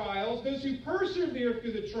the trials, those who persevere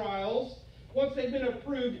through the trials, once they've been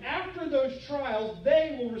approved, after those trials,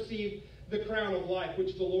 they will receive the crown of life,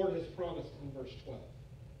 which the Lord has promised in verse 12.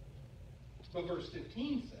 But verse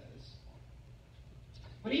 15 says,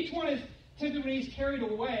 but each one is tempted when he's carried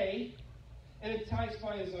away and enticed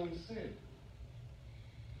by his own sin.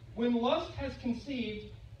 When lust has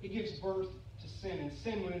conceived, it gives birth to sin. And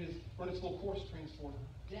sin, when it is run its full course, brings forth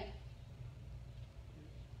death.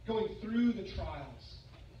 Going through the trials,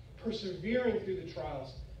 persevering through the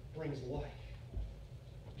trials, brings life.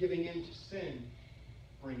 Giving in to sin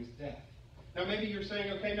brings death. Now maybe you're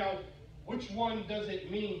saying, okay, now which one does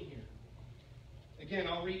it mean here? Again,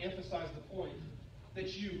 I'll re-emphasize the point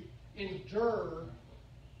that you endure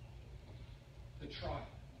the trial.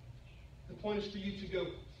 The point is for you to go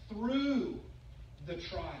through the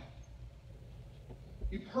trial.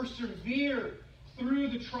 You persevere through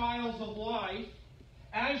the trials of life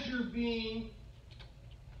as you're being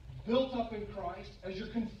built up in Christ, as you're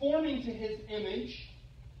conforming to His image.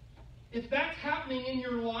 If that's happening in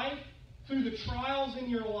your life, through the trials in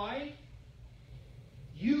your life,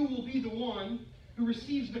 you will be the one who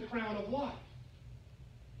receives the crown of life.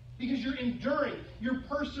 Because you're enduring, you're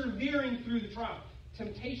persevering through the trial.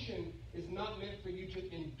 Temptation is not meant for you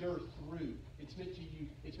to endure through. It's meant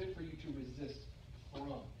for you to resist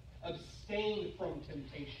from. Abstain from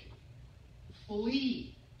temptation.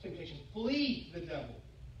 Flee temptation. Flee the devil.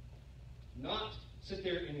 Not sit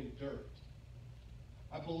there and endure it.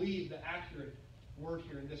 I believe the accurate word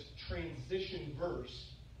here in this transition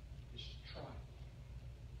verse is try.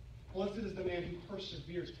 Blessed is the man who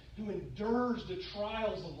perseveres, who endures the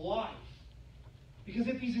trials of life. Because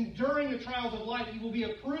if he's enduring the trials of life, he will be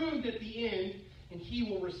approved at the end, and he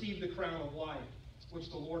will receive the crown of life, which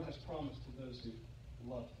the Lord has promised to those who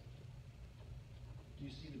love him. Do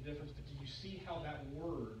you see the difference? Do you see how that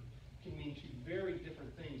word can mean two very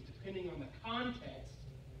different things, depending on the context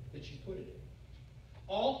that you put it in?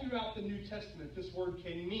 All throughout the New Testament, this word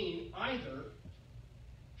can mean either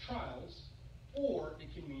trials or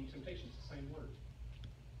it can mean temptation. It's the same word.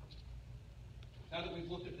 Now that we've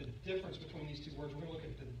looked at the difference between these two words, we're going to look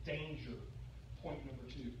at the danger. Point number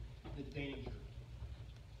 2, the danger.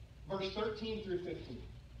 Verse 13 through 15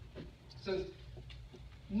 says,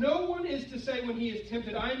 no one is to say when he is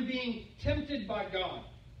tempted, I am being tempted by God.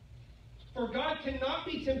 For God cannot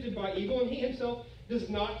be tempted by evil, and he himself does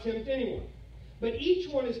not tempt anyone. But each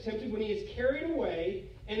one is tempted when he is carried away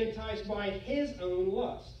and enticed by his own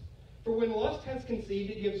lust. For when lust has conceived,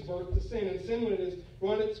 it gives birth to sin. And sin, when it has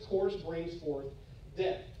run its course, brings forth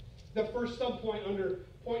death. The first subpoint under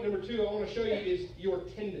point number 2 I want to show you is your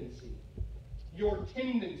tendency. Your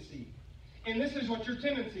tendency. And this is what your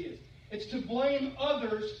tendency is. It's to blame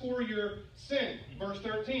others for your sin. Verse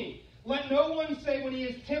 13. Let no one say when he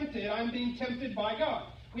is tempted, I'm being tempted by God.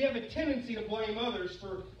 We have a tendency to blame others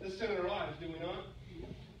for the sin in our lives, do we not?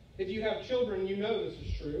 If you have children, you know this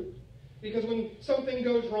is true. Because when something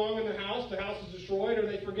goes wrong in the house is destroyed, or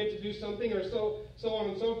they forget to do something, or so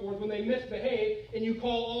on and so forth, when they misbehave, and you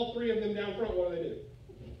call all 3 of them down front, what do?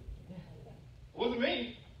 wasn't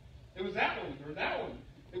me. It was that one or that one.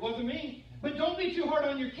 It wasn't me. But don't be too hard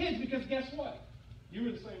on your kids, because guess what? You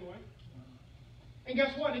were the same way. And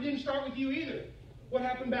guess what? It didn't start with you either. What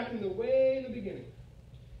happened back in the beginning?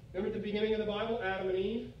 Remember at the beginning of the Bible, Adam and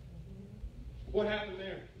Eve? What happened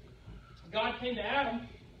there? God came to Adam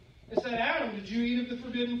and said, Adam, did you eat of the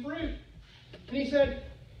forbidden fruit? And he said,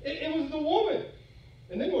 it was the woman.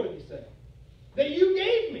 And then what did he say? That you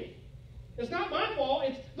gave me. It's not my fault.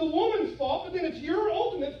 It's the woman's fault, but then it's your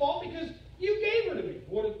ultimate fault because you gave her to me.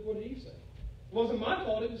 What did he say? It wasn't my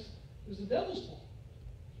fault. It was the devil's fault.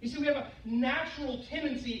 You see, we have a natural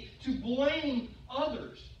tendency to blame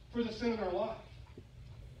others for the sin in our life.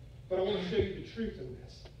 But I want to show you the truth in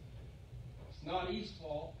this. It's not Eve's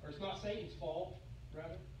fault, or it's not Satan's fault,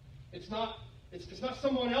 rather. It's not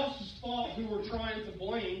someone else's fault who we're trying to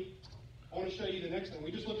blame. I want to show you the next thing.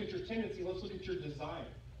 We just looked at your tendency. Let's look at your desire.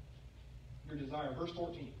 Your desire. Verse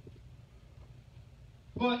 14.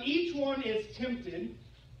 But each one is tempted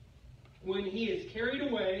when he is carried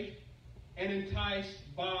away and enticed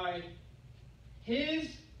by his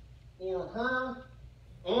or her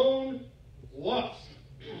own lust.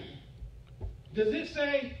 Does it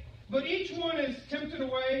say, but each one is tempted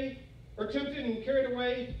away, or tempted and carried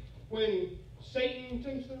away when Satan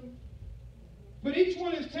tempts them? But each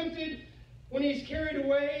one is tempted when he's carried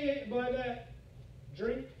away by that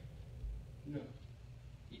drink? No.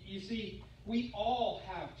 You see, we all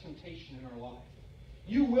have temptation in our life.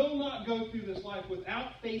 You will not go through this life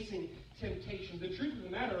without facing temptation. The truth of the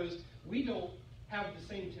matter is, we don't have the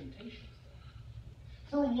same temptations.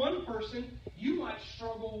 For one person, you might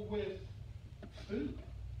struggle with food,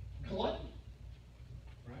 gluttony,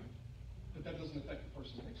 right? But that doesn't affect the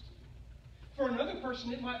person next to you. For another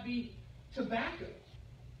person, it might be tobacco.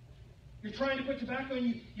 You're trying to put tobacco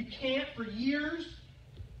in, you can't for years.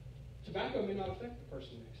 Tobacco may not affect the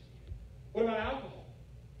person next to you. What about alcohol?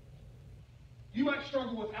 You might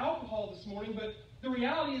struggle with alcohol this morning, but the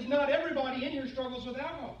reality is not everybody in here struggles with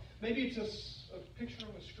alcohol. Maybe it's a picture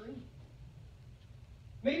on a screen.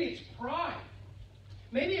 Maybe it's pride.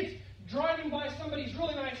 Maybe it's driving by somebody's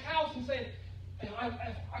really nice house and saying,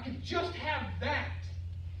 I could just have that.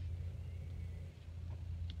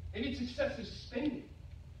 Maybe it's excessive spending.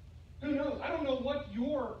 Who knows? I don't know what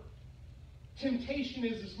your temptation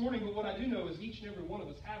is this morning, but what I do know is each and every one of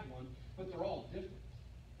us have one, but they're all different.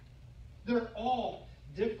 They're all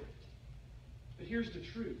different. But here's the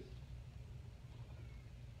truth.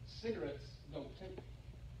 Cigarettes don't tempt you.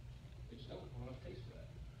 They just don't. I don't have taste for that.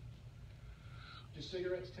 Do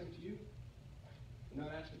cigarettes tempt you? I'm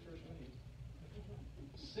not asking first name.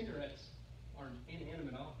 Cigarettes are an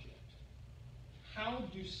inanimate object. How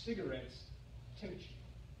do cigarettes tempt you?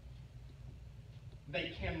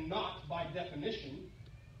 They cannot, by definition,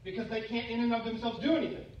 because they can't in and of themselves do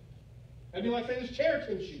anything. That'd be like saying this chair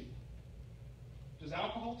tempts you. Does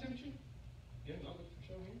alcohol tempt you? Yeah, no, for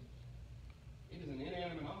show hands. It is an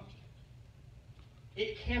inanimate object.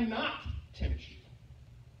 It cannot tempt you.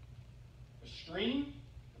 A screen,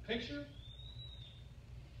 a picture,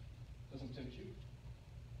 doesn't tempt you.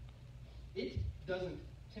 It doesn't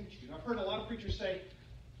tempt you. And I've heard a lot of preachers say,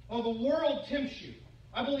 oh, the world tempts you.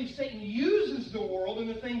 I believe Satan uses the world and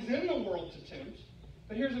the things in the world to tempt.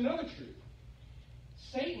 But here's another truth.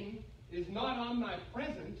 Satan is not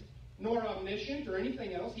omnipresent, nor omniscient, or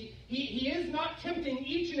anything else. He is not tempting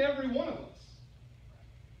each and every one of us.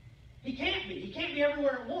 He can't be. He can't be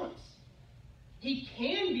everywhere at once. He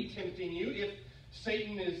can be tempting you if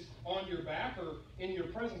Satan is on your back or in your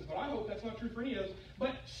presence, but I hope that's not true for any of us.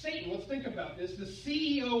 But Satan, let's think about this, the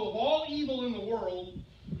CEO of all evil in the world,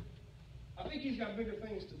 I think he's got bigger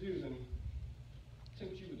things to do than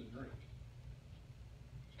tempt you with a drink.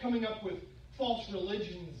 Coming up with false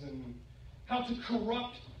religions and how to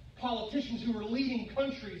corrupt politicians who are leading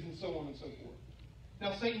countries and so on and so forth.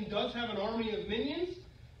 Now, Satan does have an army of minions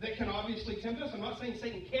that can obviously tempt us. I'm not saying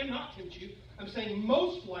Satan cannot tempt you. I'm saying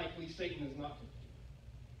most likely Satan is not tempting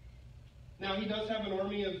you. Now, he does have an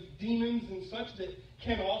army of demons and such that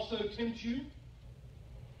can also tempt you.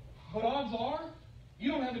 But odds are, you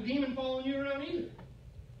don't have a demon following you around either.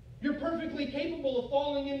 You're perfectly capable of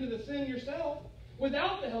falling into the sin yourself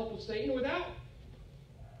without the help of Satan, without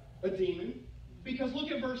a demon. Because look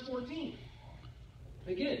at verse 14.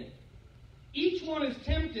 Again, each one is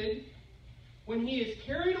tempted when he is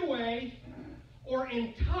carried away or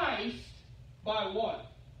enticed by what?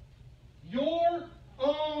 Your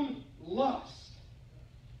own lust.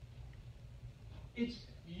 It's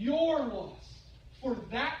your lust for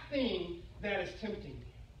that thing that is tempting you.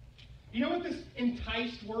 You know what this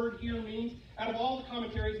enticed word here means? Out of all the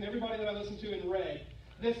commentaries and everybody that I listened to and read,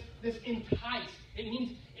 this entice.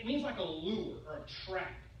 It means like a lure or a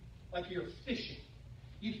trap, like you're fishing.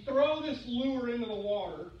 You throw this lure into the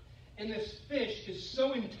water, and this fish is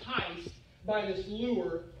so enticed by this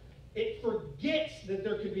lure, it forgets that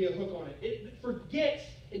there could be a hook on it. It forgets,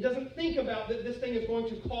 it doesn't think about that this thing is going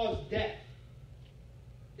to cause death.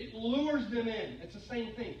 It lures them in. It's the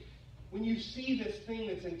same thing. When you see this thing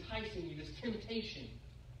that's enticing you, this temptation,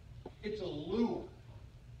 it's a lure.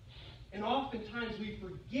 And oftentimes we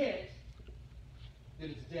forget that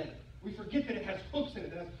it's deadly. We forget that it has hooks in it,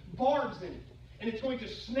 that it has barbs in it. And it's going to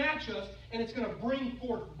snatch us, and it's going to bring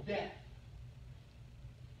forth death.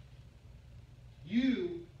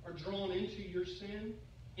 You are drawn into your sin,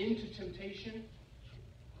 into temptation,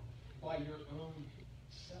 by your own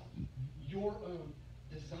self, your own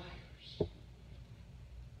desires.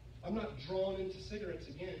 I'm not drawn into cigarettes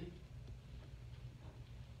again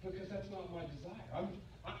because that's not my desire.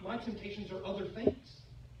 My temptations are other things.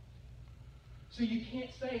 So you can't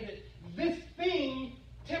say that this thing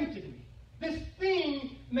tempted me. This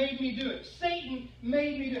thing made me do it. Satan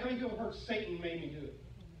made me do it. How many people have heard Satan made me do it?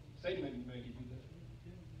 Satan made you do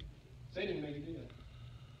that. Satan made you do that.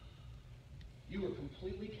 You are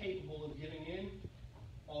completely capable of giving in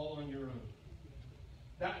all on your own.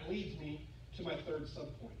 That leads me to my third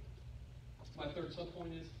subpoint. My third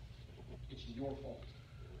subpoint is, it's your fault.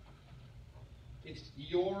 It's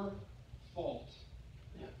your fault.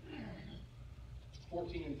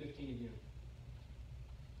 14 and 15 again.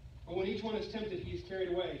 But when each one is tempted, he is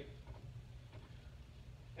carried away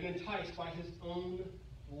and enticed by his own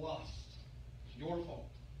lust. It's your fault.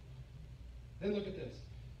 Then look at this.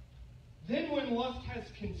 Then when lust has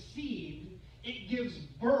conceived, it gives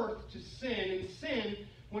birth to sin, and sin,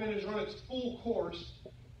 when it has run its full course,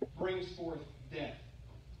 brings forth death.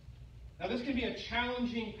 Now this can be a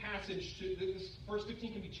challenging passage. This verse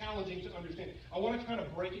 15 can be challenging to understand. I want to kind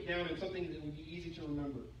of break it down in something that would be easy to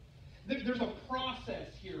remember. There's a process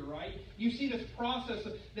here, right? You see this process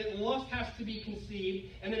that lust has to be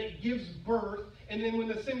conceived, and then it gives birth, and then when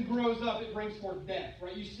the sin grows up, it brings forth death,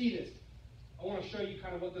 right? You see this. I want to show you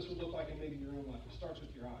kind of what this would look like in maybe your own life. It starts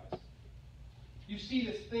with your eyes. You see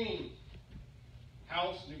this thing,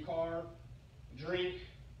 house, new car, drink,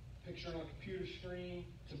 picture on a computer screen,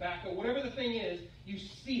 tobacco, whatever the thing is, you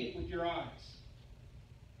see it with your eyes.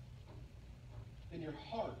 Then your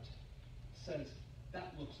heart says,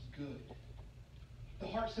 that looks good. The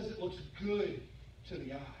heart says it looks good to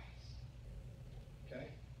the eyes. Okay?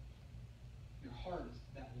 Your heart is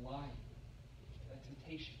that lying, that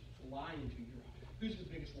temptation. It's lying to your heart. Who's the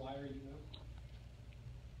biggest liar you know?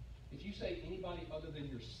 If you say anybody other than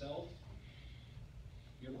yourself,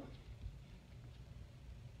 you're lying.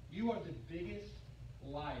 You are the biggest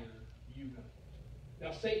liar you know.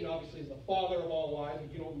 Now, Satan obviously is the father of all lies,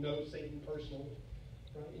 but you don't know Satan personally.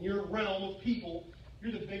 Right? In your realm of people,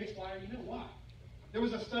 you're the biggest liar you know. Why? There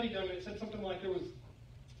was a study done that said something like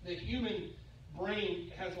the human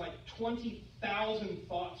brain has like 20,000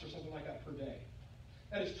 thoughts or something like that per day.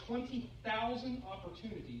 That is 20,000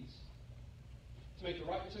 opportunities to make the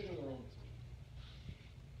right decision or the wrong decision.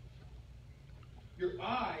 Your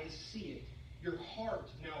eyes see it. Your heart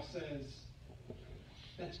now says,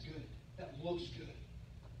 that's good. That looks good.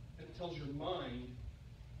 And it tells your mind,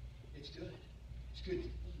 it's good. It's good to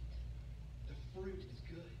eat. The fruit is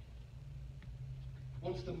good.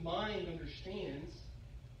 Once the mind understands,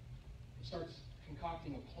 it starts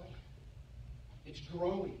concocting a plan. It's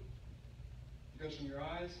growing. It goes from your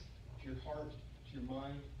eyes to your heart to your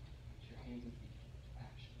mind to your hands and feet to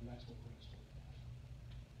action. And that's what brings forth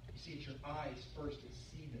death. You see, it's your eyes first that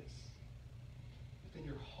see this. But then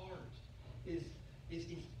your heart is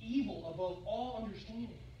evil above all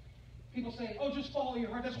understanding. People say, oh, just follow your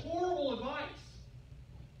heart. That's horrible advice.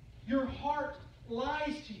 Your heart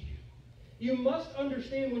lies to you. You must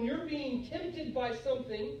understand when you're being tempted by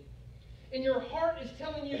something and your heart is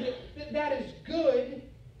telling you that is good,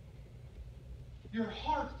 your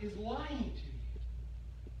heart is lying to you.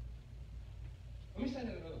 Let me say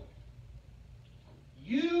that another way.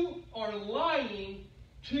 You are lying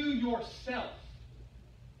to yourself.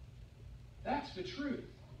 That's the truth.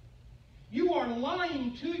 You are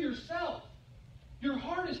lying to yourself. Your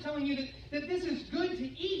heart is telling you that this is good to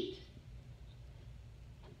eat.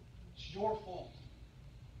 It's your fault.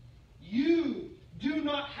 You do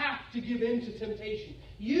not have to give in to temptation.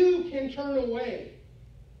 You can turn away.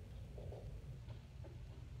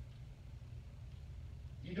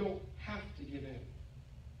 You don't have to give in.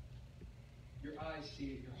 Your eyes see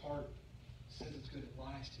it. Your heart says it's good. It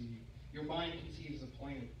lies to you. Your mind conceives a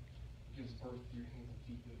plan. It gives birth to your hands and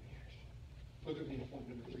feet moving action. Look at me at point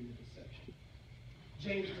number 3 of this section.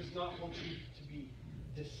 James does not want you to be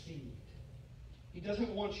deceived. He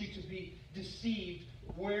doesn't want you to be deceived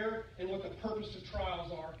where and what the purpose of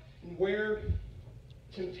trials are, and where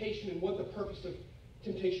temptation and what the purpose of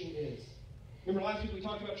temptation is. Remember last week we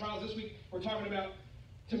talked about trials. This week we're talking about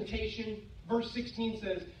temptation. Verse 16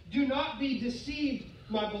 says, "Do not be deceived,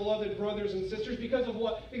 my beloved brothers and sisters," because of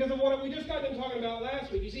what? Because of what we just got done talking about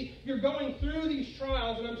last week. You see, you're going through these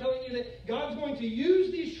trials, and I'm telling you that God's going to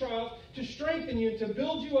use these trials to strengthen you, to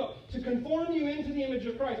build you up, to conform you into the image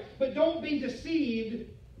of Christ. But don't be deceived,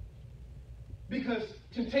 because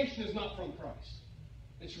temptation is not from Christ.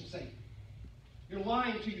 It's from Satan. You're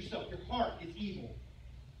lying to yourself. Your heart is evil.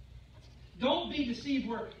 Don't be deceived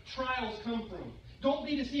where trials come from. Don't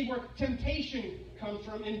be deceived where temptation comes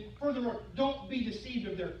from. And furthermore, don't be deceived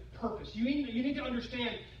of their purpose. You need to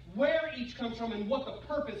understand where each comes from and what the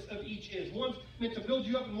purpose of each is. One's meant to build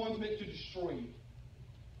you up and one's meant to destroy you.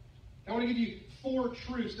 I want to give you 4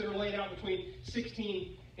 truths that are laid out between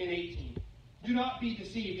 16 and 18. Do not be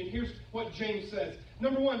deceived. And here's what James says.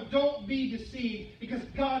 Number 1, don't be deceived, because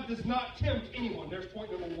God does not tempt anyone. There's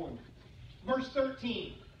point number 1. Verse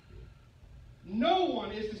 13. No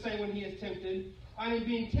one is to say when he is tempted, "I am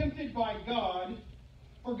being tempted by God,"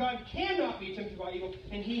 for God cannot be tempted by evil,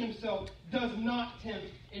 and he himself does not tempt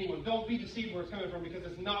anyone. Don't be deceived where it's coming from, because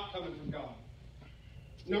it's not coming from God.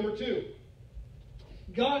 Number 2.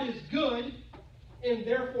 God is good, and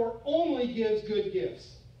therefore only gives good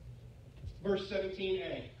gifts. Verse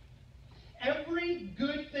 17a. Every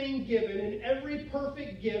good thing given and every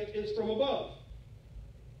perfect gift is from above.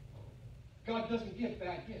 God doesn't give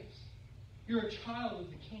bad gifts. You're a child of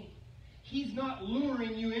the King. He's not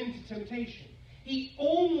luring you into temptation. He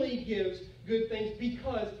only gives good things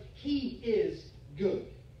because he is good.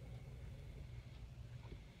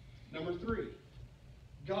 Number 3.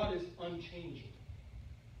 God is unchanging.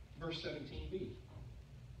 Verse 17b.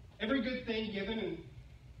 Every good thing given and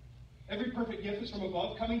every perfect gift is from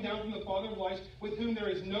above, coming down from the Father of lights, with whom there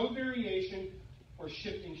is no variation or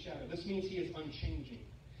shifting shadow. This means he is unchanging.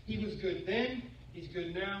 He was good then, he's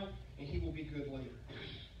good now, and he will be good later.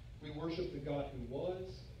 We worship the God who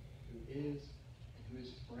was, who is, and who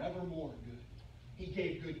is forevermore good. He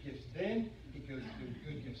gave good gifts then, he gives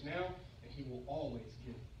good gifts now, and he will always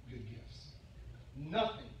give good gifts.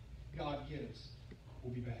 Nothing God gives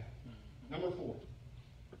will be bad. Number 4.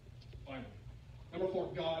 Finally. Number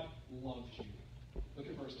 4, God loves you. Look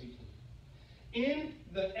at verse 18. In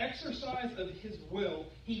the exercise of his will,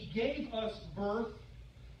 he gave us birth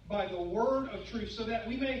by the word of truth, so that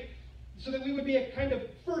we would be a kind of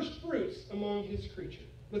first fruits among his creature.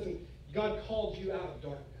 Listen, God called you out of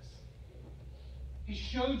darkness. He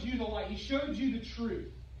showed you the light. He showed you the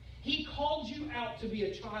truth. He called you out to be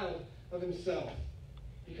a child of himself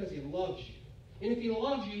because he loves you. And if he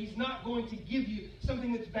loves you, he's not going to give you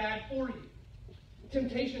something that's bad for you.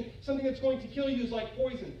 Temptation, something that's going to kill you, is like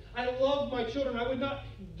poison. I love my children. I would not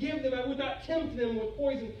tempt them with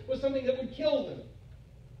poison, with something that would kill them.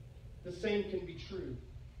 The same can be true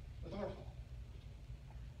with our Father.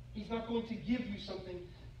 He's not going to give you something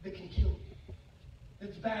that can kill you,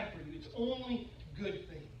 that's bad for you. It's only good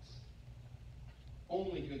things.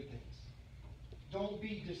 Only good things. Don't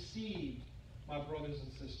be deceived, my brothers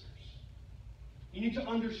and sisters. You need to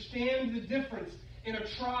understand the difference in a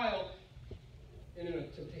trial and in a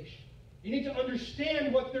temptation. You need to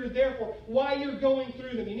understand what they're there for, why you're going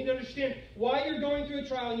through them. You need to understand why you're going through a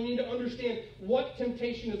trial, and you need to understand what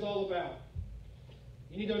temptation is all about.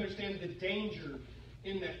 You need to understand the danger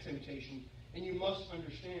in that temptation, and you must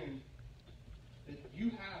understand that you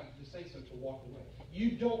have the say-so to walk away.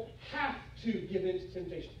 You don't have to give in to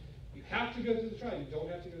temptation. You have to go through the trial. You don't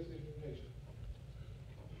have to go through the temptation.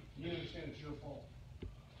 You need to understand it's your fault.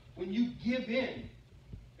 When you give in,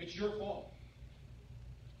 it's your fault.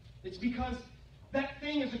 It's because that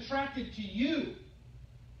thing is attracted to you.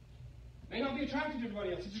 It may not be attracted to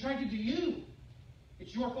everybody else. It's attracted to you.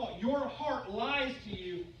 It's your fault. Your heart lies to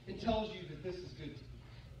you and tells you that this is good to you.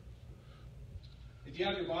 If you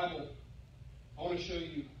have your Bible, I want to show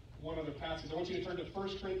you one other passage. I want you to turn to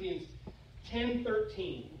 1 Corinthians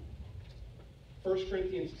 10:13. 1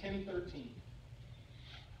 Corinthians 10:13.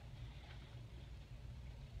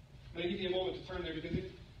 I'm going to give you a moment to turn there, because if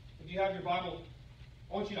you have your Bible,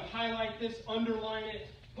 I want you to highlight this, underline it,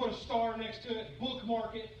 put a star next to it,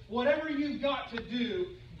 bookmark it. Whatever you've got to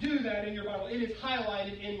do that in your Bible. It is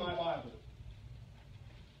highlighted in my Bible.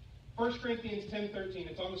 1 Corinthians 10:13.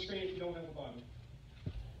 It's on the screen if you don't have a Bible.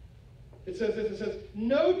 It says this. It says,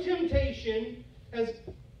 "No temptation has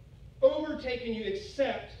overtaken you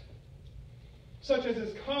except such as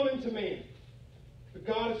is common to man. But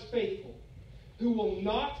God is faithful, who will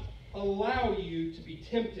not allow you to be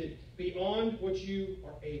tempted beyond what you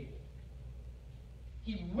are able.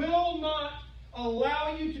 He will not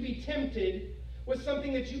allow you to be tempted with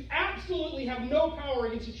something that you absolutely have no power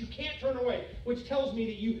against, that you can't turn away, which tells me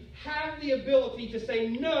that you have the ability to say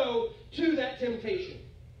no to that temptation.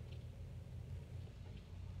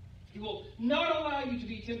 He will not allow you to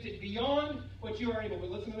be tempted beyond what you are able. But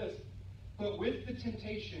listen to this. But with the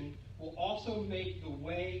temptation will also make the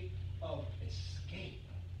way of escape.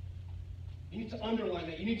 You need to underline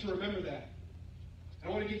that. You need to remember that. I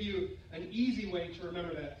want to give you an easy way to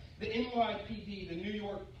remember that. The NYPD, the New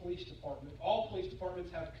York Police Department, all police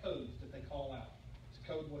departments have codes that they call out. It's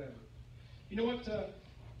code whatever. You know what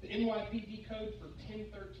the NYPD code for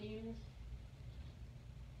 1013 is?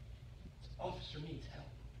 It's officer needs help.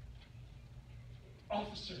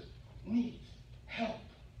 Officer needs help.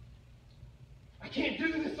 I can't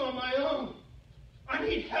do this on my own. I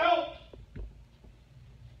need help.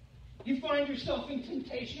 You find yourself in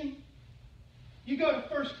temptation. You go to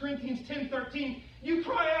 1 Corinthians 10:13. You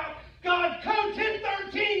cry out, God, code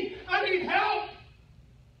 10:13. I need help.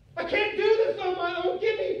 I can't do this on my own.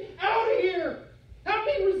 Get me out of here. Help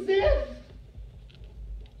me resist.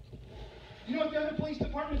 You know what the other police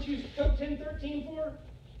departments use code 10:13 for?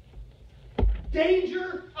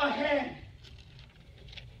 Danger ahead.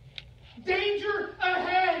 Danger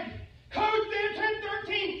ahead. Code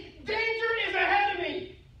 10:13. Danger is ahead of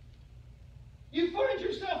me. You find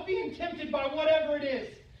yourself being tempted by whatever it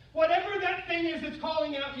is. Whatever that thing is that's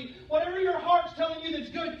calling out to you. Whatever your heart's telling you that's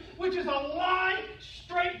good, which is a lie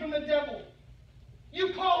straight from the devil.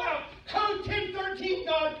 You call out, code 10:13,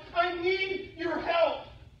 God, I need your help.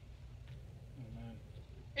 Amen.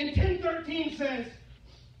 And 10:13 says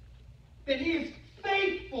that He is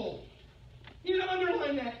faithful. You need to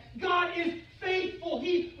underline that. God is faithful.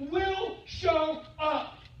 He will show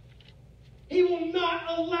up. He will not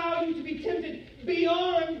allow you to be tempted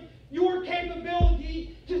beyond your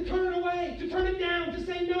capability to turn away, to turn it down, to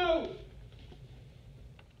say no.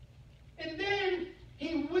 And then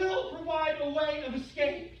He will provide a way of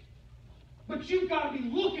escape. But you've got to be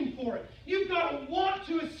looking for it. You've got to want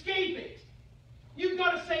to escape it. You've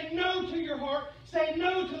got to say no to your heart, say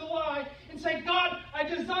no to the lie, and say, God, I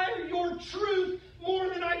desire your truth more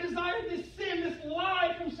than I desire this sin, this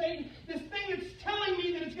lie from Satan, this thing that's telling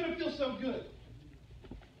me that it's going to feel so good.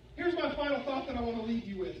 Here's my final thought that I want to leave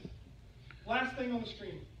you with. Last thing on the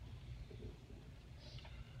screen.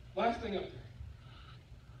 Last thing up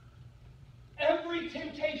there. Every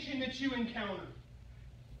temptation that you encounter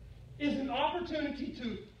is an opportunity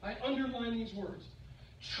to, I underline these words,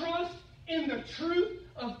 trust in the truth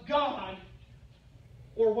of God,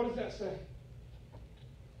 or what does that say?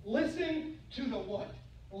 Listen to the what?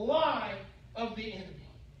 Lie of the enemy.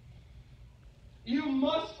 You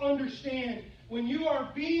must understand when you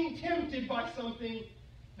are being tempted by something,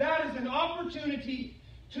 that is an opportunity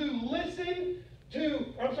to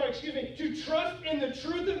to trust in the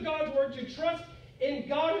truth of God's word, to trust in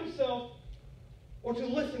God Himself, or to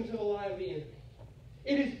listen to the lie of the enemy.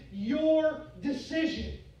 It is your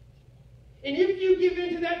decision. And if you give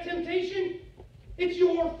in to that temptation, it's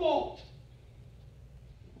your fault.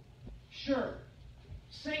 Sure,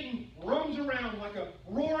 Satan roams around like a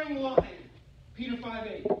roaring lion. Peter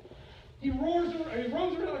 5:8. He roams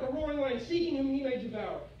around like a roaring lion, seeking whom he may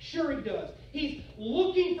devour. Sure he does. He's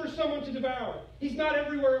looking for someone to devour. He's not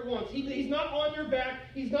everywhere at once. He's not on your back.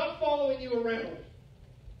 He's not following you around.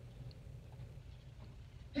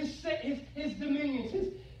 His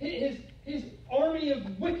dominions, his army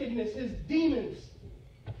of wickedness, his demons.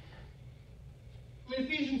 In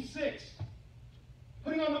Ephesians 6,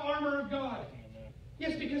 putting on the armor of God.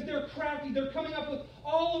 Yes, because they're crafty. They're coming up with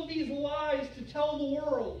all of these lies to tell the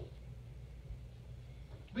world.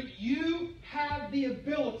 But you have the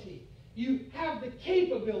ability. You have the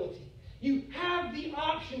capability. You have the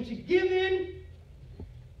option to give in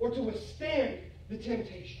or to withstand the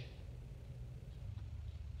temptation.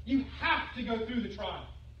 You have to go through the trial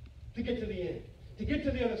to get to the end, to get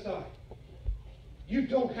to the other side. You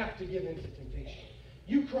don't have to give in to temptation.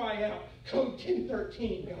 You cry out, code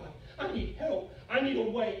 1013, God, I need help. I need a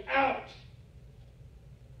way out.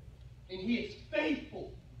 And He is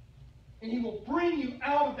faithful. And He will bring you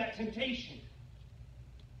out of that temptation.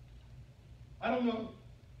 I don't know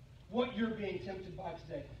what you're being tempted by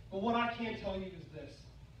today, but what I can tell you is this.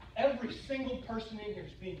 Every single person in here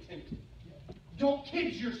is being tempted. Don't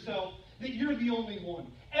kid yourself that you're the only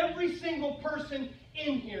one. Every single person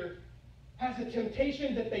in here has a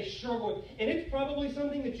temptation that they struggle with. And it's probably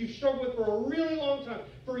something that you struggle with for a really long time,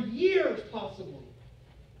 for years possibly.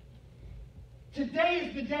 Today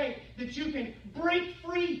is the day that you can break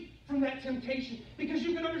free from that temptation. Because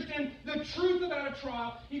you can understand the truth about a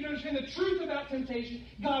trial. You can understand the truth about temptation.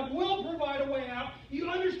 God will provide a way out. You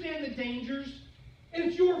understand the dangers. And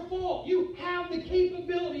it's your fault. You have the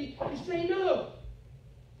capability to say no.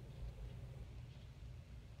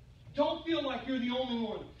 Don't feel like you're the only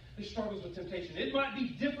one who struggles with temptation. It might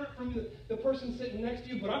be different from the person sitting next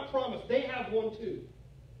to you, but I promise they have one too.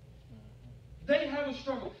 They have a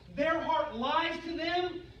struggle. Their heart lies to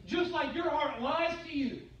them just like your heart lies to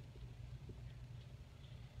you.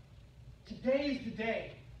 Today is the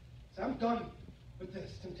day. So I'm done with this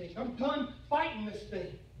temptation. I'm done fighting this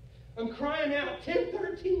thing. I'm crying out,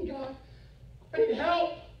 10:13, God. I need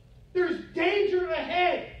help. There's danger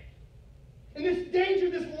ahead. And this danger,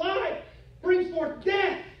 this life, brings forth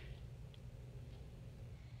death.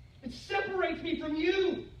 It separates me from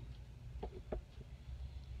you.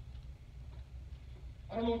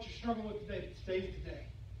 I don't know what you're struggling with today, but today's the day.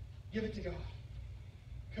 Give it to God.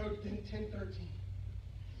 Code 10:13.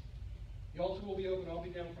 The altar will be open. I'll be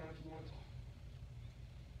down front if you want to talk.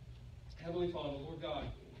 Heavenly Father, Lord God,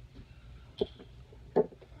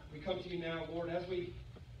 we come to you now, Lord, as we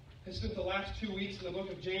have spent the last 2 weeks in the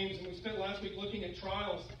book of James, and we spent last week looking at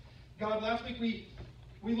trials. God, last week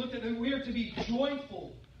we looked at that we are to be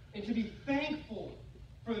joyful and to be thankful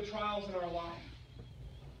for the trials in our life.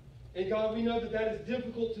 And God, we know that that is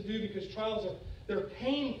difficult to do because trials they're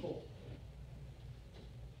painful.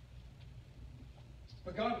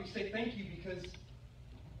 But God, we say thank you because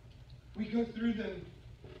we go through them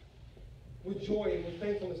with joy and with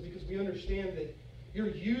thankfulness because we understand that you're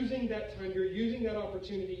using that time, you're using that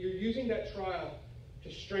opportunity, you're using that trial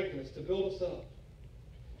to strengthen us, to build us up,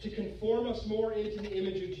 to conform us more into the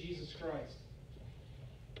image of Jesus Christ.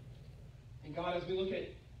 And God, as we look at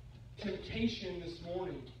temptation this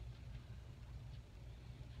morning,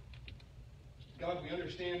 God, we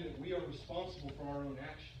understand that we are responsible for our own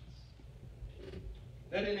actions.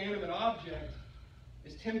 That inanimate object,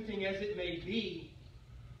 as tempting as it may be,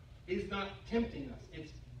 is not tempting us.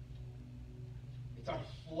 It's our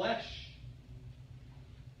flesh.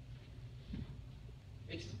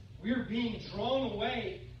 We're being drawn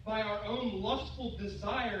away by our own lustful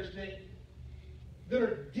desires that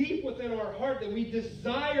are deep within our heart, that we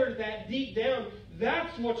desire that deep down.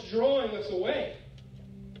 That's what's drawing us away.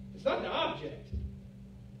 It's not the object.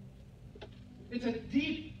 It's a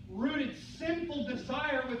deep-rooted, sinful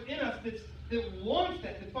desire within us that wants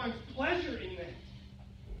that finds pleasure in that.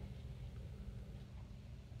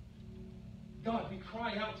 God, we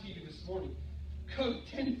cry out to you this morning. Code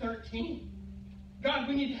 10:13. God,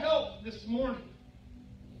 we need help this morning.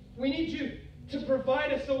 We need you to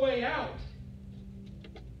provide us a way out.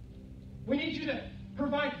 We need you to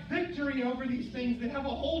provide victory over these things that have a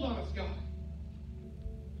hold on us, God.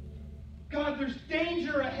 God, there's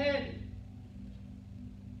danger ahead.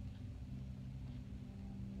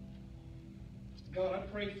 God, I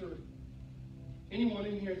pray for anyone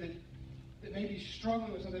in here that may be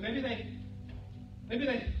struggling with something. Maybe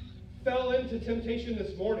they fell into temptation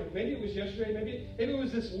this morning. Maybe it was yesterday. Maybe it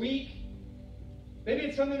was this week. Maybe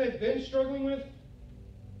it's something they've been struggling with.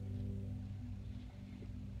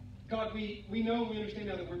 God, we know and we understand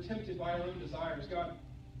now that we're tempted by our own desires. God,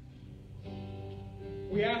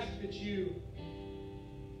 we ask that you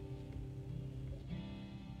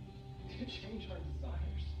change our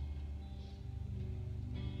desires.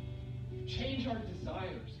 Change our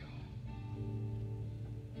desires, God.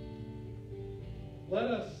 Let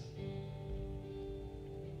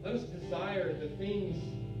us desire the things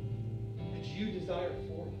that you desire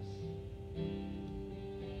for us.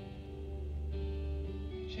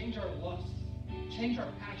 Change our lusts. Change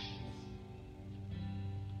our passions.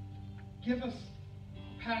 Give us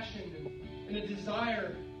passion and a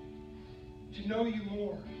desire to know you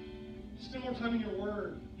more. To spend more time in your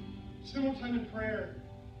word. To spend more time in prayer.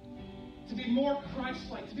 To be more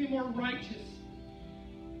Christ-like. To be more righteous.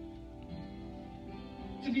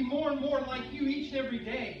 To be more and more like you each and every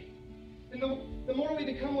day. And the more we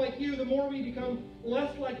become like you, the more we become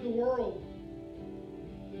less like the world.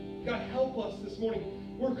 God, help us this morning.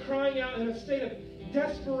 We're crying out in a state of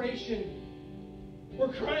desperation.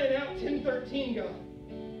 We're crying out 10:13, God.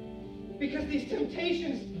 Because these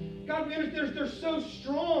temptations, God, we understand they're so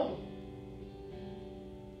strong.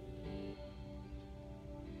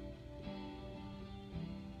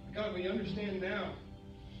 God, we understand now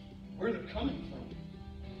where they're coming from.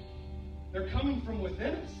 They're coming from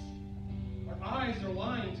within us. Our eyes are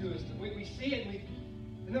lying to us. We see it,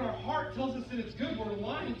 and then our heart tells us that it's good. We're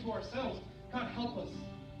lying to ourselves. God, help us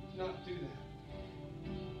to not do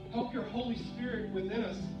that. Help your Holy Spirit within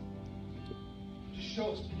us to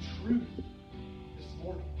show us the truth this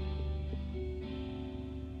morning.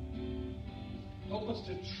 Help us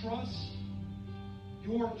to trust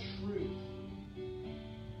your truth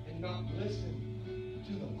and not listen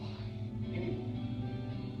to the lie anymore.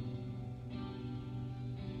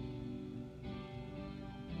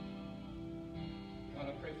 God,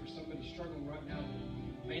 I pray for somebody struggling right now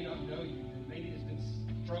that may not know you, that maybe has been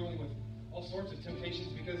struggling with all sorts of temptations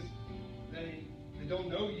because they don't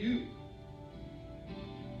know you.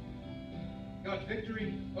 God,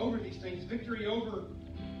 victory over these things, victory over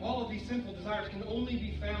all of these sinful desires can only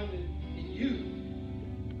be found in you.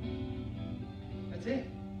 That's it.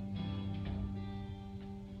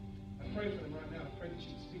 I pray for them right now. I pray that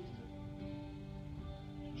you would speak to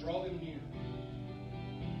them. Draw them near.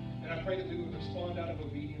 And I pray that we would respond out of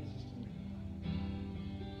obedience this morning.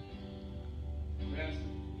 We ask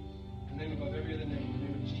in the name above every other name, in the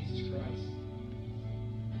name of Jesus Christ,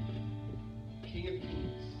 King of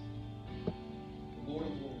Kings,